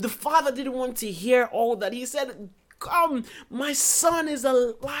 Look, the father didn't want to hear all that. He said, come, my son is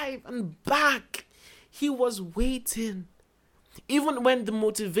alive and back. He was waiting. Even when the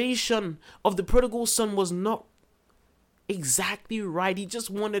motivation of the prodigal son was not exactly right. He just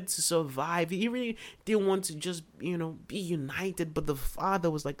wanted to survive. He really didn't want to just, be united. But the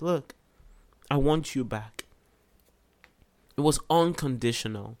father was like, look, I want you back. It was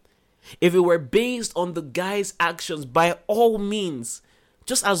unconditional. If it were based on the guy's actions, by all means,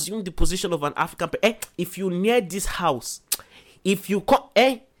 just assume the position of an African person. If you near this house, if you come,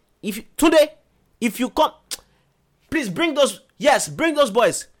 if you come, please bring those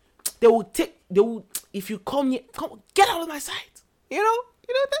boys. If you come here, get out of my sight.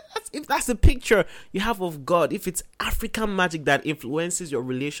 If that's the picture you have of God, if it's African magic that influences your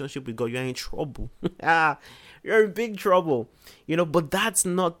relationship with God, you're in trouble. You're in big trouble. But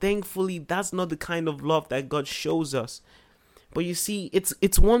thankfully, that's not the kind of love that God shows us. But you see,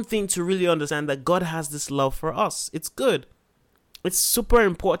 it's one thing to really understand that God has this love for us. It's good. It's super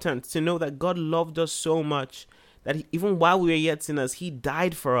important to know that God loved us so much that even while we were yet sinners, he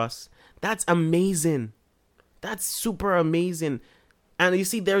died for us. That's amazing. That's super amazing. And you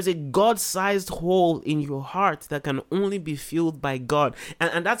see, there's a God-sized hole in your heart that can only be filled by God.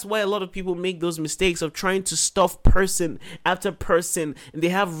 And that's why a lot of people make those mistakes of trying to stuff person after person. And they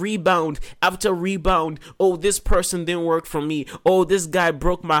have rebound after rebound. Oh, this person didn't work for me. Oh, this guy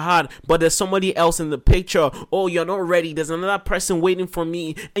broke my heart, but there's somebody else in the picture. Oh, you're not ready. There's another person waiting for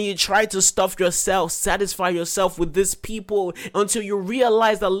me. And you try to stuff yourself, satisfy yourself with these people until you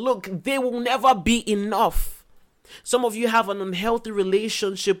realize that, look, they will never be enough. Some of you have an unhealthy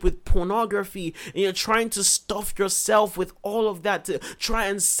relationship with pornography, and you're trying to stuff yourself with all of that to try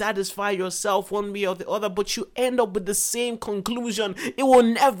and satisfy yourself one way or the other, but you end up with the same conclusion. It will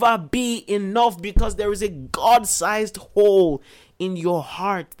never be enough because there is a God-sized hole in your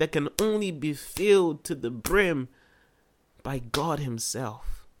heart that can only be filled to the brim by God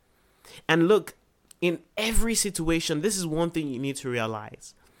himself. And look, in every situation, this is one thing you need to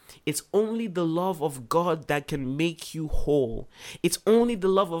realize. It's only the love of God that can make you whole. It's only the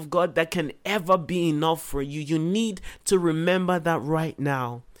love of God that can ever be enough for you. You need to remember that right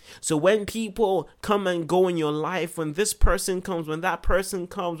now. So when people come and go in your life, when this person comes, when that person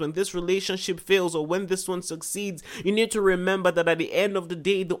comes, when this relationship fails, or when this one succeeds, you need to remember that at the end of the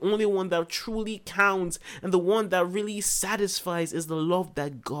day, the only one that truly counts and the one that really satisfies is the love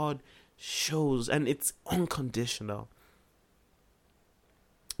that God shows, and it's unconditional.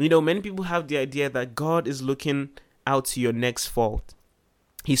 You know, many people have the idea that God is looking out to your next fault.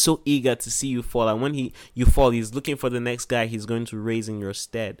 He's so eager to see you fall, and when you fall, he's looking for the next guy he's going to raise in your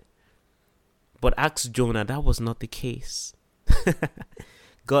stead. But ask Jonah, that was not the case.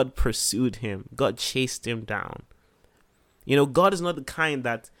 God pursued him. God chased him down. You know, God is not the kind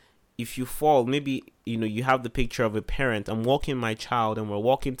that if you fall, maybe, you know, you have the picture of a parent. I'm walking my child and we're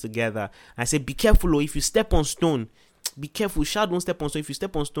walking together. I say, be careful, if you step on stone, be careful, child, don't step on stone. If you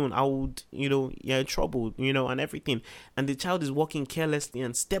step on stone, I would, you're in trouble, and everything. And the child is walking carelessly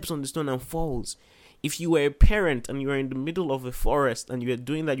and steps on the stone and falls. If you were a parent and you were in the middle of a forest and you were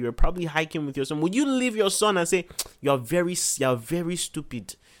doing that, you were probably hiking with your son, would you leave your son and say, you're very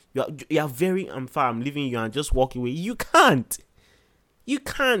stupid. I'm leaving you and just walk away? You can't.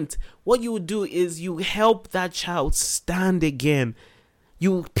 What you would do is you help that child stand again.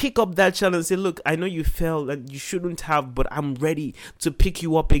 You pick up that child and say, look, I know you fell and you shouldn't have, but I'm ready to pick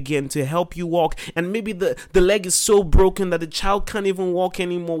you up again, to help you walk. And maybe the leg is so broken that the child can't even walk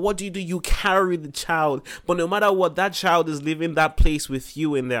anymore. What do? You carry the child. But no matter what, that child is leaving that place with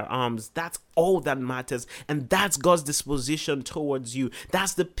you in their arms. That's all that matters. And that's God's disposition towards you.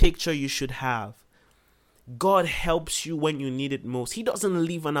 That's the picture you should have. God helps you when you need it most. He doesn't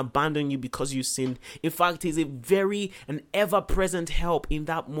leave and abandon you because you sinned. In fact, he's an ever-present help in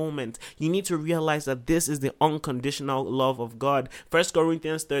that moment. You need to realize that this is the unconditional love of God. 1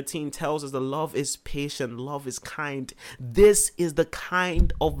 Corinthians 13 tells us that love is patient, love is kind. This is the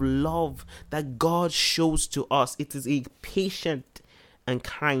kind of love that God shows to us. It is a patient and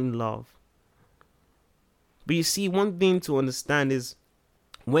kind love. But you see, one thing to understand is,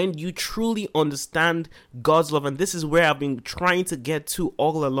 when you truly understand God's love, and this is where I've been trying to get to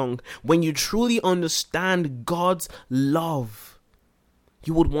all along, when you truly understand God's love,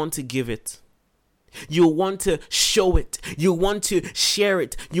 you would want to give it. You want to show it. You want to share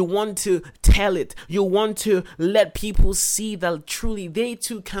it. You want to tell it. You want to let people see that truly they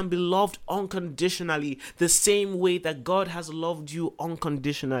too can be loved unconditionally, the same way that God has loved you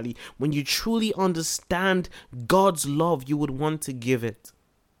unconditionally. When you truly understand God's love, you would want to give it.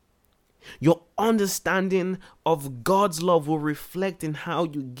 Your understanding of God's love will reflect in how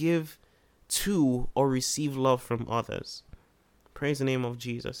you give to or receive love from others. Praise the name of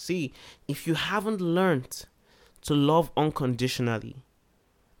Jesus. See, if you haven't learned to love unconditionally,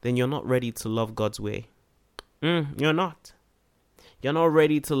 then you're not ready to love God's way. You're not. You're not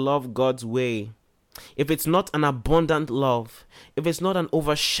ready to love God's way. If it's not an abundant love, if it's not an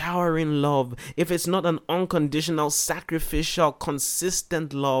overshowering love, if it's not an unconditional, sacrificial,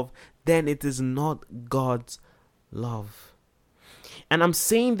 consistent love, then it is not God's love. And I'm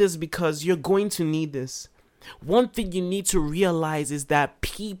saying this because you're going to need this. One thing you need to realize is that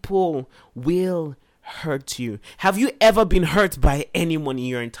people will hurt you. Have you ever been hurt by anyone in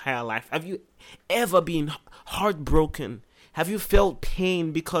your entire life? Have you ever been heartbroken? Have you felt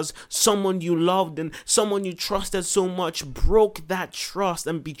pain because someone you loved and someone you trusted so much broke that trust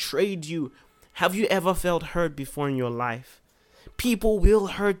and betrayed you? Have you ever felt hurt before in your life? People will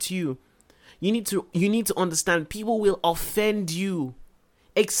hurt you. You need to understand people will offend you.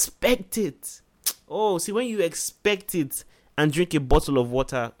 Expect it. Oh, see, when you expect it and drink a bottle of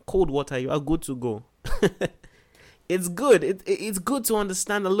water, cold water, you are good to go. It's good. It's good to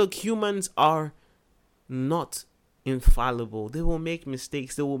understand that, look, humans are not infallible. They will make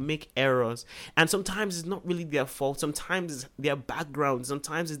mistakes. They will make errors. And sometimes it's not really their fault. Sometimes it's their background.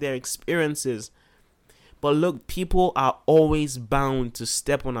 Sometimes it's their experiences. But look, people are always bound to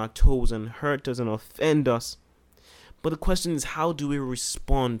step on our toes and hurt us and offend us. But the question is, how do we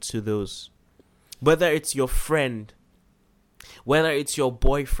respond to those? Whether it's your friend, whether it's your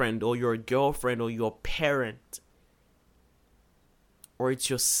boyfriend or your girlfriend or your parent, or it's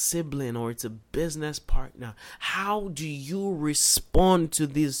your sibling or it's a business partner, how do you respond to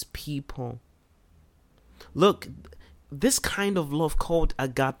these people? Look, this kind of love called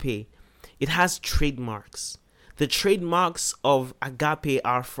agape, it has trademarks. The trademarks of agape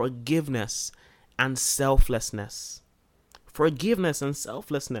are forgiveness and selflessness. Forgiveness and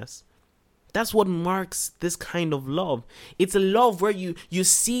selflessness. That's what marks this kind of love. It's a love where you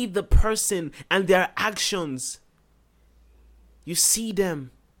see the person and their actions. You see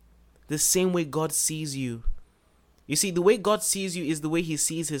them the same way God sees you. You see, the way God sees you is the way he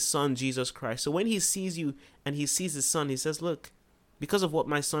sees his son, Jesus Christ. So when he sees you and he sees his son, he says, look, because of what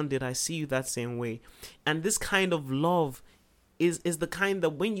my son did, I see you that same way. And this kind of love is the kind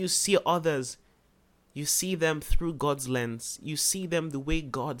that when you see others, you see them through God's lens. You see them the way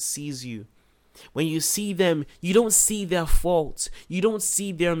God sees you. When you see them, you don't see their faults. You don't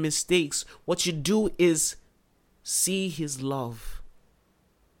see their mistakes. What you do is see his love.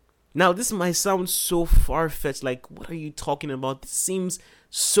 Now, this might sound so far-fetched. Like, what are you talking about? This seems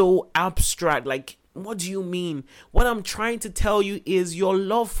so abstract. Like, what do you mean? What I'm trying to tell you is your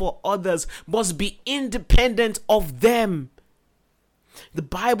love for others must be independent of them. The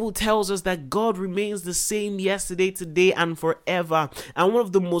Bible tells us that God remains the same yesterday, today, and forever. And one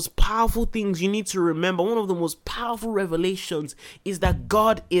of the most powerful things you need to remember, one of the most powerful revelations, is that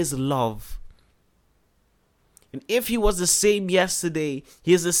God is love. And if he was the same yesterday,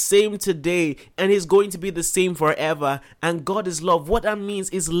 he is the same today, and he's going to be the same forever. And God is love. What that means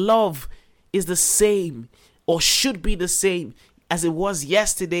is love is the same, or should be the same, as it was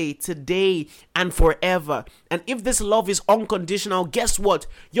yesterday, today, and forever. And if this love is unconditional, guess what?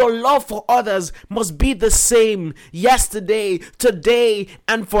 Your love for others must be the same yesterday, today,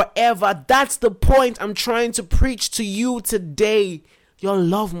 and forever. That's the point I'm trying to preach to you today. Your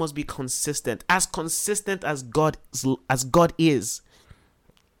love must be consistent as God is.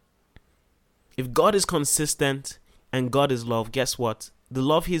 If God is consistent and God is love, guess what? The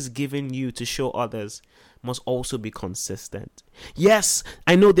love he's given you to show others must also be consistent. Yes,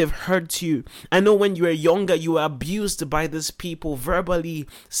 I know they've hurt you. I know when you were younger, you were abused by these people verbally,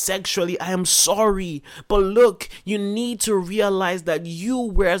 sexually. I am sorry. But look, you need to realize that you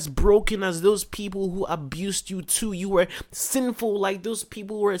were as broken as those people who abused you too. You were sinful like those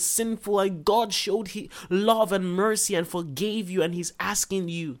people were sinful. And God showed love and mercy and forgave you. And he's asking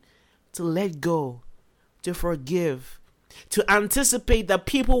you to let go, to forgive, to anticipate that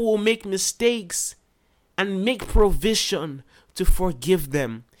people will make mistakes and make provision to forgive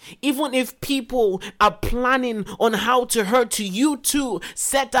them. Even if people are planning on how to hurt you too,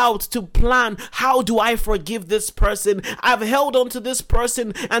 set out to plan, how do I forgive this person? I've held on to this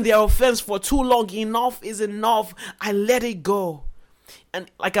person and their offense for too long. Enough is enough. I let it go. And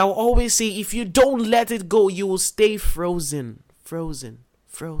like I always say, if you don't let it go, you will stay frozen.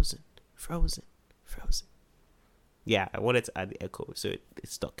 Yeah, I wanted to add the echo, so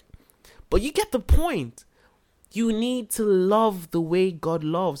it's stuck. But you get the point. You need to love the way God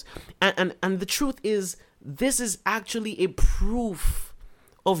loves. And the truth is, this is actually a proof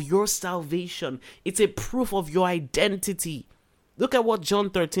of your salvation. It's a proof of your identity. Look at what John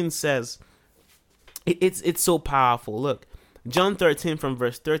 13 says. It's so powerful. Look, John 13 from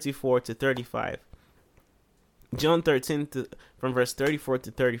verse 34 to 35. John 13 from verse 34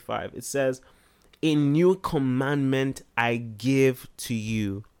 to 35. It says, "A new commandment I give to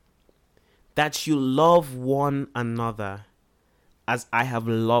you, that you love one another as I have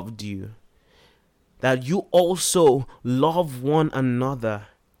loved you, that you also love one another."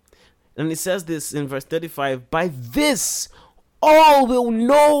 And it says this in verse 35, "By this all will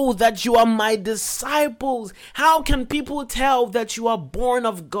know that you are my disciples." How can people tell that you are born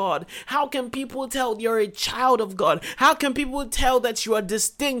of God? How can people tell you're a child of God? How can people tell that you are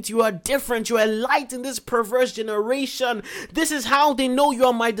distinct, you are different, you are light in this perverse generation? This is how they know you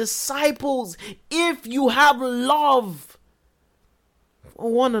are my disciples, if you have love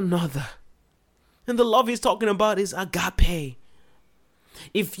for one another. And the love he's talking about is agape.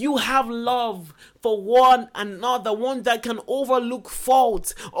 If you have love for one another, one that can overlook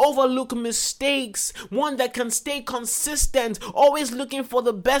faults, overlook mistakes, one that can stay consistent, always looking for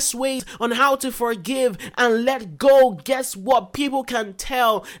the best ways on how to forgive and let go, guess what? People can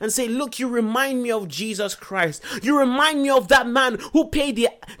tell and say, look, you remind me of Jesus Christ. You remind me of that man who paid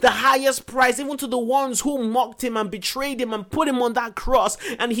the highest price, even to the ones who mocked him and betrayed him and put him on that cross.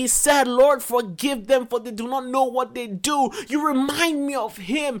 And he said, Lord, forgive them, for they do not know what they do. You remind me of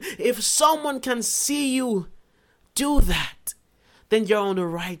him. If someone can see you do that, then you're on the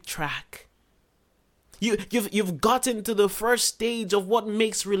right track. You've gotten to the first stage of what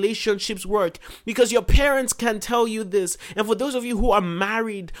makes relationships work, because your parents can tell you this. And for those of you who are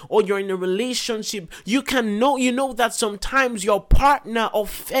married or you're in a relationship, you know that sometimes your partner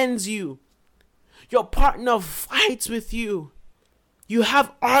offends you. Your partner fights with you. You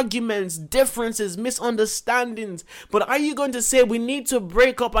have arguments, differences, misunderstandings. But are you going to say we need to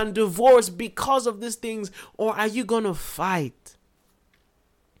break up and divorce because of these things? Or are you going to fight?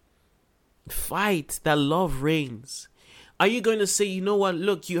 Fight that love reigns. Are you going to say, you know what,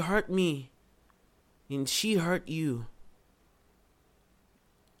 look, you hurt me and she hurt you.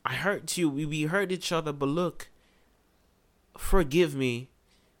 I hurt you. We hurt each other, but look, forgive me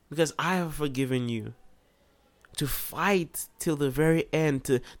because I have forgiven you. To fight till the very end,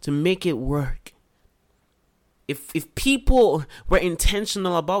 to make it work. If people were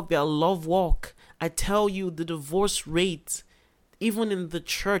intentional about their love walk, I tell you, the divorce rate, even in the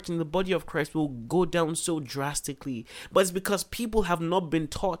church, in the body of Christ, will go down so drastically. But it's because people have not been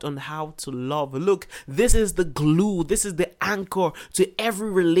taught on how to love. Look, this is the glue, this is the anchor to every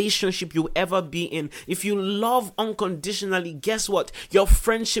relationship you'll ever be in. If you love unconditionally, guess what? Your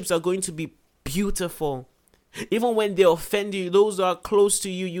friendships are going to be beautiful. Even when they offend you, those that are close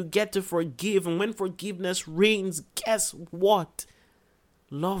to you, you get to forgive. And when forgiveness reigns, guess what?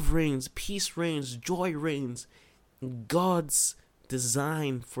 Love reigns, peace reigns, joy reigns. God's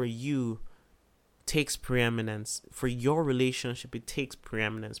design for you takes preeminence. For your relationship, it takes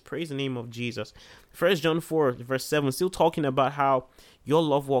preeminence. Praise the name of Jesus. 1 John 4 verse 7, still talking about how your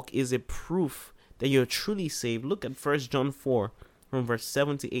love walk is a proof that you're truly saved. Look at 1 John 4 from verse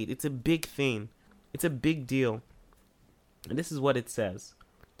 7 to 8. It's a big thing. It's a big deal. And this is what it says.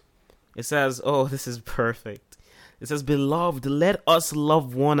 It says, oh, this is perfect. It says, beloved, let us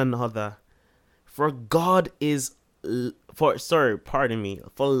love one another. For love is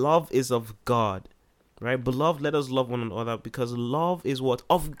of God. Right? Beloved, let us love one another, because love is what?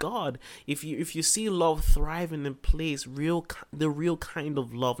 Of God. If you see love thriving in place, the real kind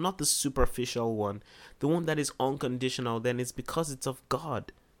of love, not the superficial one, the one that is unconditional, then it's because it's of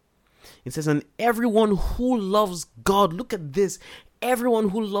God. It says, and everyone who loves God, look at this, everyone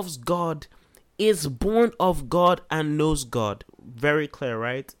who loves God is born of God and knows God. Very clear,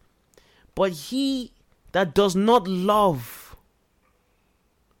 right? But he that does not love,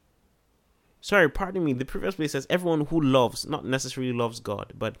 the previous place says everyone who loves, not necessarily loves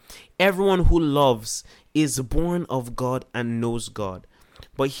God, but everyone who loves is born of God and knows God.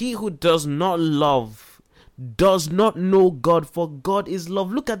 But he who does not love does not know God, for God is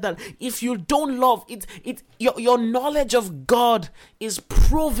love. Look at that. If you don't love, your knowledge of God is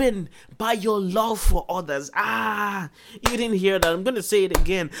proven by your love for others. You didn't hear that. I'm going to say it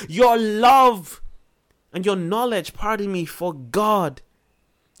again. Your love and your knowledge, for God,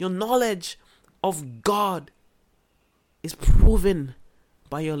 your knowledge of God is proven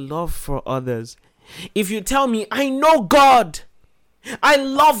by your love for others. If you tell me, I know God, I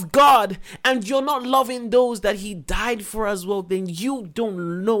love God, and you're not loving those that he died for as well, then you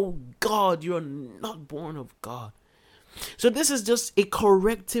don't know God. You're not born of God. So this is just a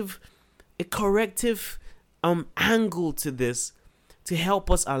corrective angle to this to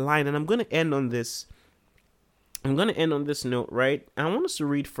help us align. And I'm going to end on this. Note, right? I want us to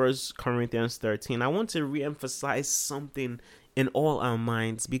read 1 Corinthians 13. I want to re-emphasize something in all our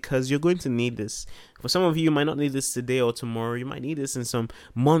minds, because you're going to need this. For some of you, you might not need this today or tomorrow. You might need this in some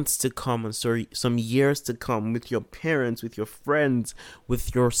months to come, and some years to come, with your parents, with your friends,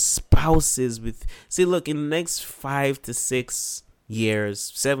 with your spouses. Look, in the next 5 to 6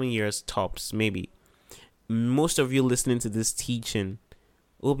 years, 7 years tops, maybe, most of you listening to this teaching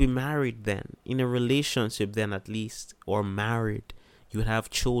will be married then, in a relationship then at least, or married. You would have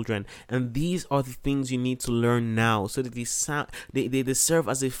children, and these are the things you need to learn now, so that they serve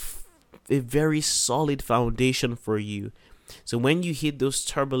as a very solid foundation for you. So when you hit those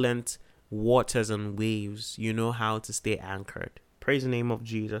turbulent waters and waves, you know how to stay anchored. Praise the name of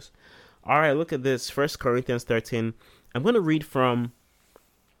Jesus. All right, look at this. 1 Corinthians 13. I'm going to read from,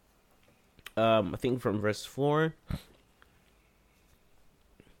 I think from verse 4.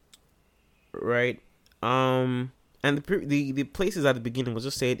 right? And the places at the beginning was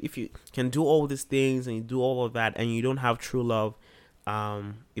just said, if you can do all these things and you do all of that and you don't have true love,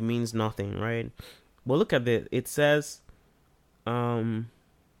 it means nothing, right? But look at this. It says, love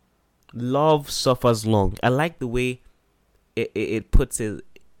suffers long. I like the way it puts it.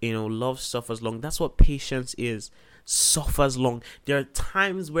 Love suffers long. That's what patience is. Suffers long. There are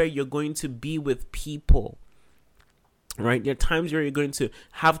times where you're going to be with people, right? There are times where you're going to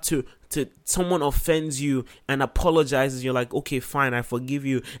have to someone offends you and apologizes. You're like, okay, fine, I forgive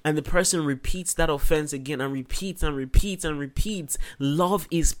you. And the person repeats that offense again and repeats and repeats and repeats. Love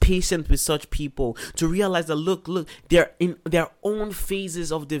is patient with such people to realize that, look, they're in their own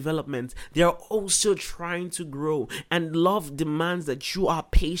phases of development. They're also trying to grow. And love demands that you are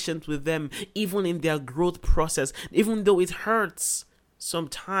patient with them, even in their growth process, even though it hurts.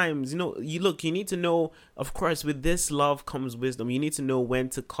 Sometimes, you need to know, of course, with this love comes wisdom. You need to know when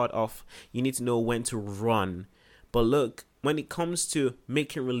to cut off. You need to know when to run. But look, when it comes to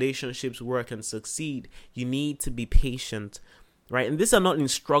making relationships work and succeed, you need to be patient, right? And these are not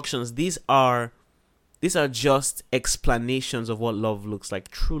instructions. These are just explanations of what love looks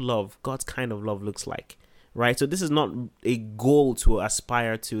like. True love, God's kind of love looks like, right? So this is not a goal to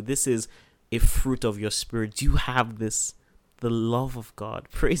aspire to. This is a fruit of your spirit. You have this. The love of God.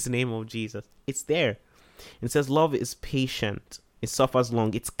 Praise the name of Jesus. It's there. It says love is patient. It suffers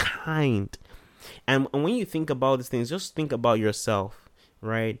long. It's kind. And when you think about these things, just think about yourself,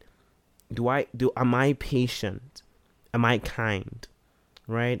 right? Am I patient? Am I kind?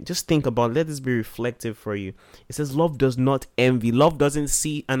 Right? Just think about it. Let this be reflective for you. It says love does not envy. Love doesn't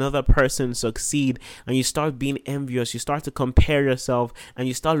see another person succeed and you start being envious. You start to compare yourself and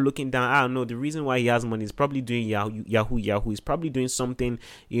you start looking down. I don't know. The reason why he has money is probably doing Yahoo. He's probably doing something,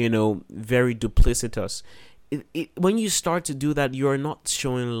 very duplicitous. When you start to do that, you're not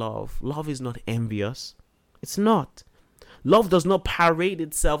showing love. Love is not envious. It's not. Love does not parade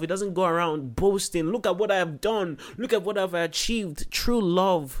itself. It doesn't go around boasting. Look at what I have done. Look at what I've achieved. True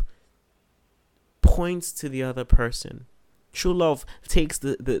love points to the other person. True love takes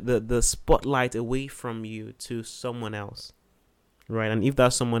the spotlight away from you to someone else. Right? And if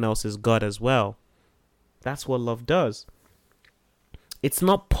that someone else is God as well, that's what love does. It's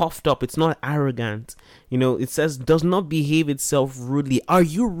not puffed up. It's not arrogant. It says does not behave itself rudely. Are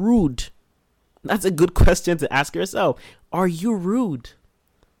you rude? That's a good question to ask yourself. Are you rude?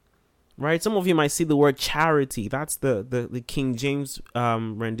 Right? Some of you might see the word charity. That's the King James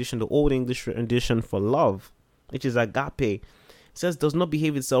rendition, the Old English rendition for love, which is agape. It says, does not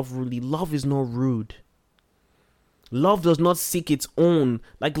behave itself rudely. Love is not rude. Love does not seek its own.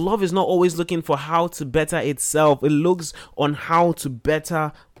 Like, love is not always looking for how to better itself. It looks on how to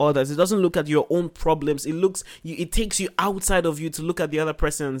better others. It doesn't look at your own problems. It takes you outside of you to look at the other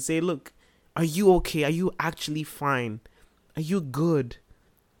person and say, look, are you okay? Are you actually fine? Are you good?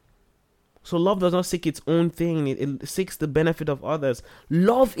 So love does not seek its own thing. It seeks the benefit of others.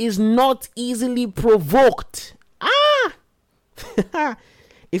 Love is not easily provoked.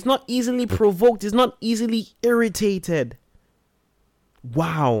 It's not easily provoked. It's not easily irritated.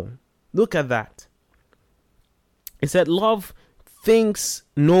 Wow. Look at that. It said love thinks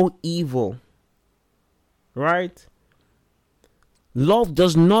no evil. Right? Love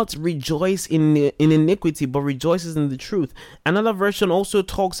does not rejoice in iniquity, but rejoices in the truth. Another version also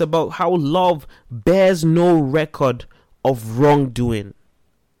talks about how love bears no record of wrongdoing.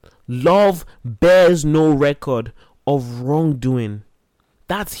 Love bears no record of wrongdoing.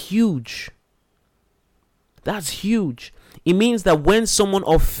 That's huge. That's huge. It means that when someone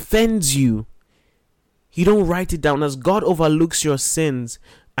offends you, you don't write it down, as God overlooks your sins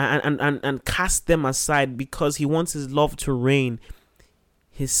and casts them aside because he wants his love to reign.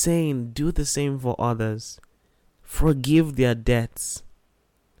 He's saying, do the same for others. Forgive their debts.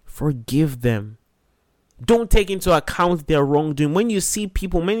 Forgive them. Don't take into account their wrongdoing. When you see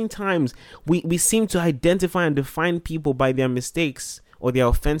people, many times we seem to identify and define people by their mistakes or their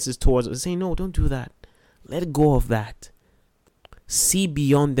offenses towards us. Say, no, don't do that. Let go of that. See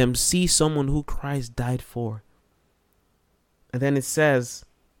beyond them. See someone who Christ died for. And then it says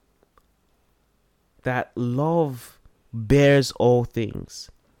that love bears all things.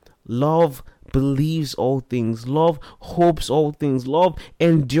 Love believes all things. Love hopes all things. Love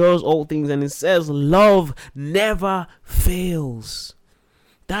endures all things. And it says love never fails.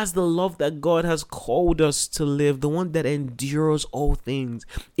 That's the love that God has called us to live, the one that endures all things.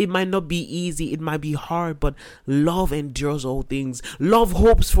 It might not be easy, it might be hard, but love endures all things. Love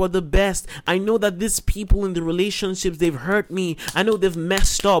hopes for the best. I know that these people in the relationships, they've hurt me. I know they've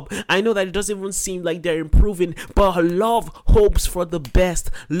messed up. I know that it doesn't even seem like they're improving, but love hopes for the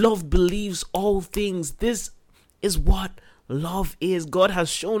best. Love believes all things. This is what love is. God has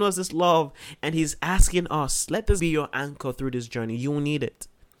shown us this love, and He's asking us, let this be your anchor through this journey. You will need it.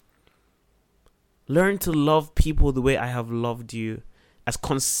 Learn to love people the way I have loved you. As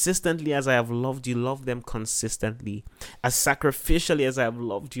consistently as I have loved you, love them consistently. As sacrificially as I have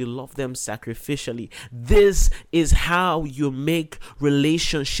loved you, love them sacrificially. This is how you make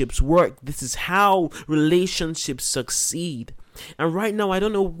relationships work. This is how relationships succeed. And right now, I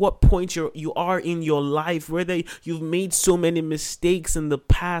don't know what point you are in your life, whether you've made so many mistakes in the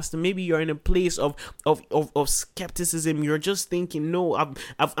past, and maybe you're in a place of skepticism. You're just thinking, no,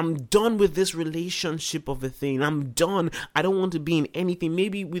 I'm done with this relationship of a thing. I'm done. I don't want to be in anything.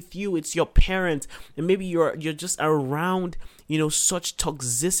 Maybe with you, it's your parents, and maybe you're just around, such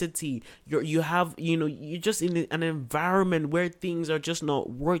toxicity. You're just in an environment where things are just not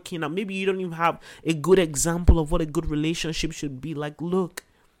working out. Maybe you don't even have a good example of what a good relationship should be like. Look,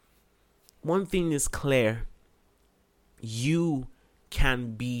 one thing is clear: you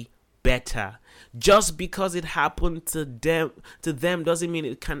can be better. Just because it happened to them doesn't mean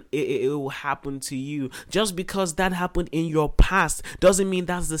it will happen to you. Just because that happened in your past doesn't mean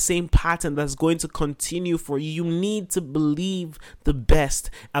that's the same pattern that's going to continue for you. You need to believe the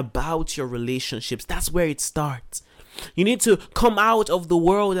best about your relationships. That's where it starts. You need to come out of the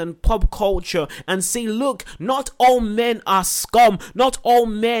world and pop culture and say, look, not all men are scum. Not all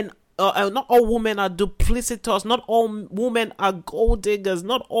women are duplicitous. Not all women are gold diggers.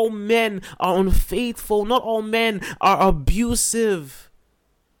 Not all men are unfaithful. Not all men are abusive.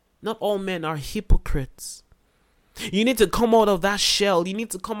 Not all men are hypocrites. You need to come out of that shell. You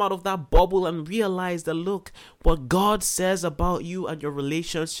need to come out of that bubble and realize that, look, what God says about you and your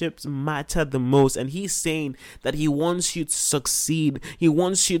relationships matter the most. And He's saying that He wants you to succeed. He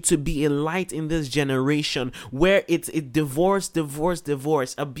wants you to be a light in this generation where it's divorce,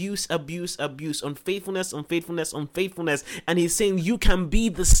 abuse, unfaithfulness. And He's saying you can be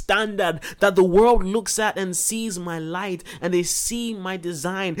the standard that the world looks at and sees my light, and they see my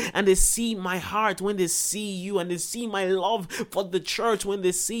design, and they see my heart when they see you, and they see my love for the church when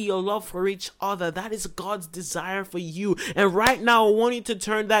they see your love for each other. That is God's desire for you. And right now, I want you to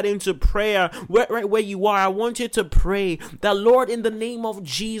turn that into prayer. Right where you are, I want you to pray that, Lord, in the name of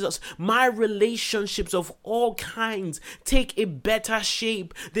Jesus, my relationships of all kinds take a better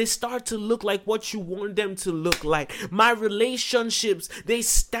shape. They start to look like what you want them to look like. My relationships, they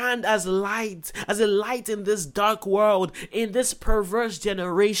stand as a light in this dark world, in this perverse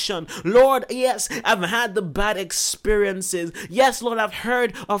generation. Lord, yes, I've had the bad experiences. Yes, Lord, I've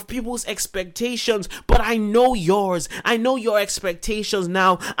heard of people's expectations, but I know yours. I know your expectations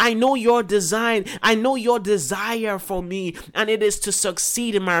now. I know your design. I know your desire for me, and it is to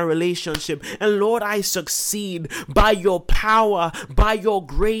succeed in my relationship. And Lord, I succeed by your power, by your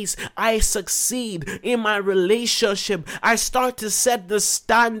grace. I succeed in my relationship. I start to set the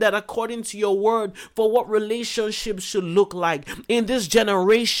standard according to your word for what relationships should look like in this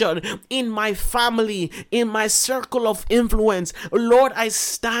generation, in my family, in my circle of influence. Lord, I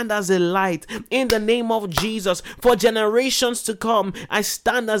stand as a light in the name of Jesus. For generations to come, I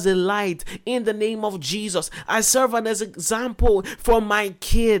stand as a light in the name of Jesus. I serve as an example for my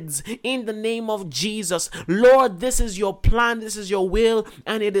kids in the name of Jesus. Lord, this is your plan, this is your will,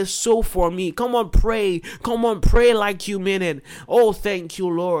 and it is so for me. Come on, pray. Come on, pray like you mean it. Oh, thank you,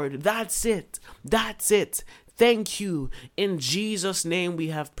 Lord. That's it. That's it. Thank you. In Jesus' name we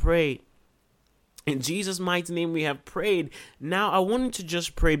have prayed. In Jesus' mighty name we have prayed. Now I wanted to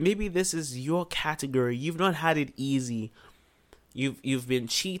just pray. Maybe this is your category. You've not had it easy. You've been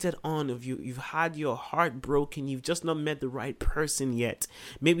cheated on. You've had your heart broken. You've just not met the right person yet.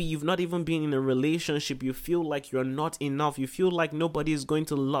 Maybe you've not even been in a relationship. You feel like you're not enough. You feel like nobody is going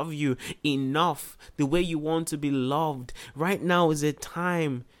to love you enough the way you want to be loved. Right now is a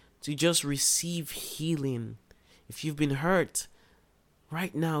time to just receive healing. If you've been hurt,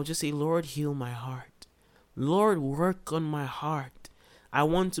 right now, just say, Lord, heal my heart. Lord, work on my heart. I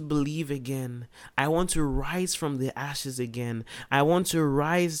want to believe again. I want to rise from the ashes again. I want to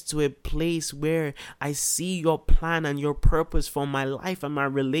rise to a place where I see your plan and your purpose for my life and my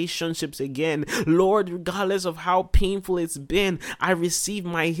relationships again. Lord, regardless of how painful it's been, I receive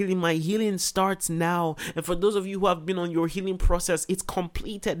my healing. My healing starts now. And for those of you who have been on your healing process, it's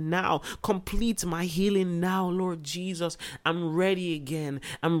completed now. Complete my healing now, Lord Jesus. I'm ready again.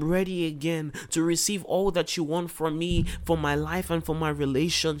 I'm ready again to receive all that you want from me, for my life and for my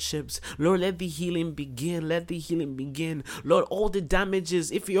relationships. Lord, let the healing begin. Let the healing begin. Lord, all the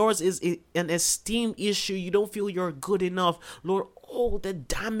damages, if yours is an esteem issue, you don't feel you're good enough, Lord, all the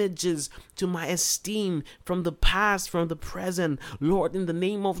damages to my esteem from the past, from the present, Lord, in the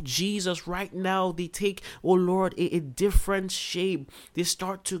name of Jesus, right now, they take, oh Lord, a different shape. They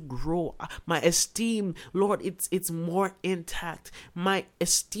start to grow. My esteem, Lord, it's more intact. My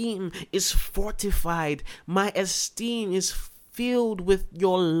esteem is fortified. My esteem is filled with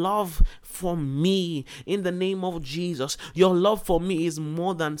your love for me in the name of Jesus. Your love for me is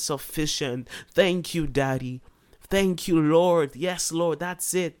more than sufficient. Thank you, Daddy. Thank you, Lord. Yes, Lord,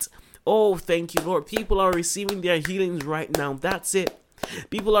 that's it. Oh, thank you, Lord. People are receiving their healings right now. That's it.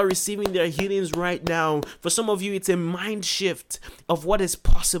 People are receiving their healings right now. For some of you, it's a mind shift of what is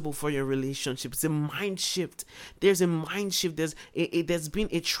possible for your relationship. It's a mind shift. There's a mind shift. There's been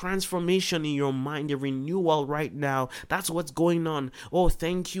a transformation in your mind, a renewal right now. That's what's going on. Oh,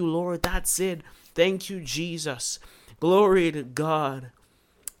 thank you, Lord. That's it. Thank you, Jesus. Glory to God.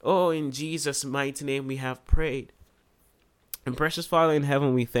 Oh, in Jesus' mighty name we have prayed. And precious Father in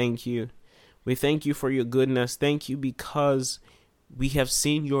heaven, we thank you. We thank you for your goodness. Thank you because we have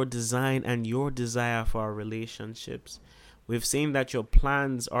seen your design and your desire for our relationships. We've seen that your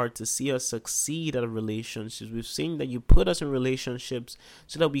plans are to see us succeed at relationships. We've seen that you put us in relationships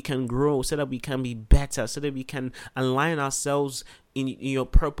so that we can grow, so that we can be better, so that we can align ourselves in your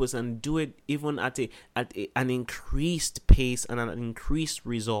purpose and do it even at an increased pace and an increased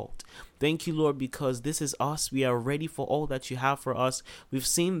result. Thank you, Lord, because this is us. We are ready for all that you have for us. We've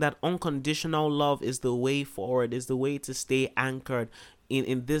seen that unconditional love is the way forward, is the way to stay anchored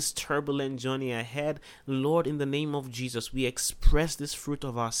in this turbulent journey ahead. Lord, in the name of Jesus, we express this fruit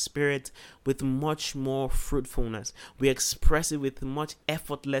of our spirit with much more fruitfulness. We express it with much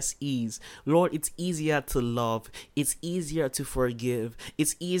effortless ease. Lord, it's easier to love. It's easier to forgive.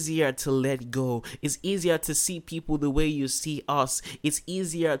 It's easier to let go. It's easier to see people the way you see us. It's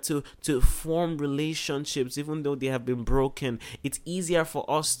easier to form relationships even though they have been broken. It's easier for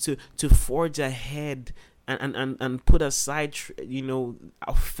us to forge ahead and put aside,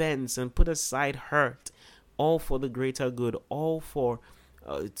 offense, and put aside hurt, all for the greater good, all for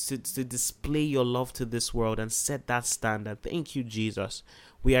to display your love to this world and set that standard. Thank you, Jesus.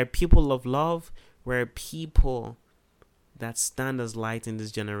 We are people of love. We're people that stand as light in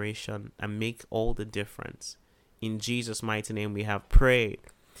this generation and make all the difference. In Jesus' mighty name we have prayed.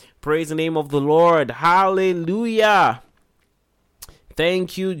 Praise the name of the Lord. Hallelujah.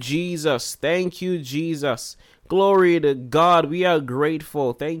 Thank you, Jesus. Thank you, Jesus. Glory to God. We are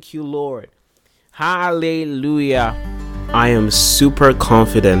grateful. Thank you, Lord. Hallelujah. I am super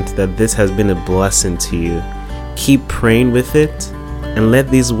confident that this has been a blessing to you. Keep praying with it and let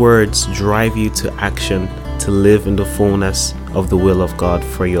these words drive you to action to live in the fullness of the will of God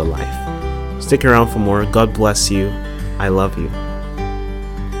for your life. Stick around for more. God bless you. I love you.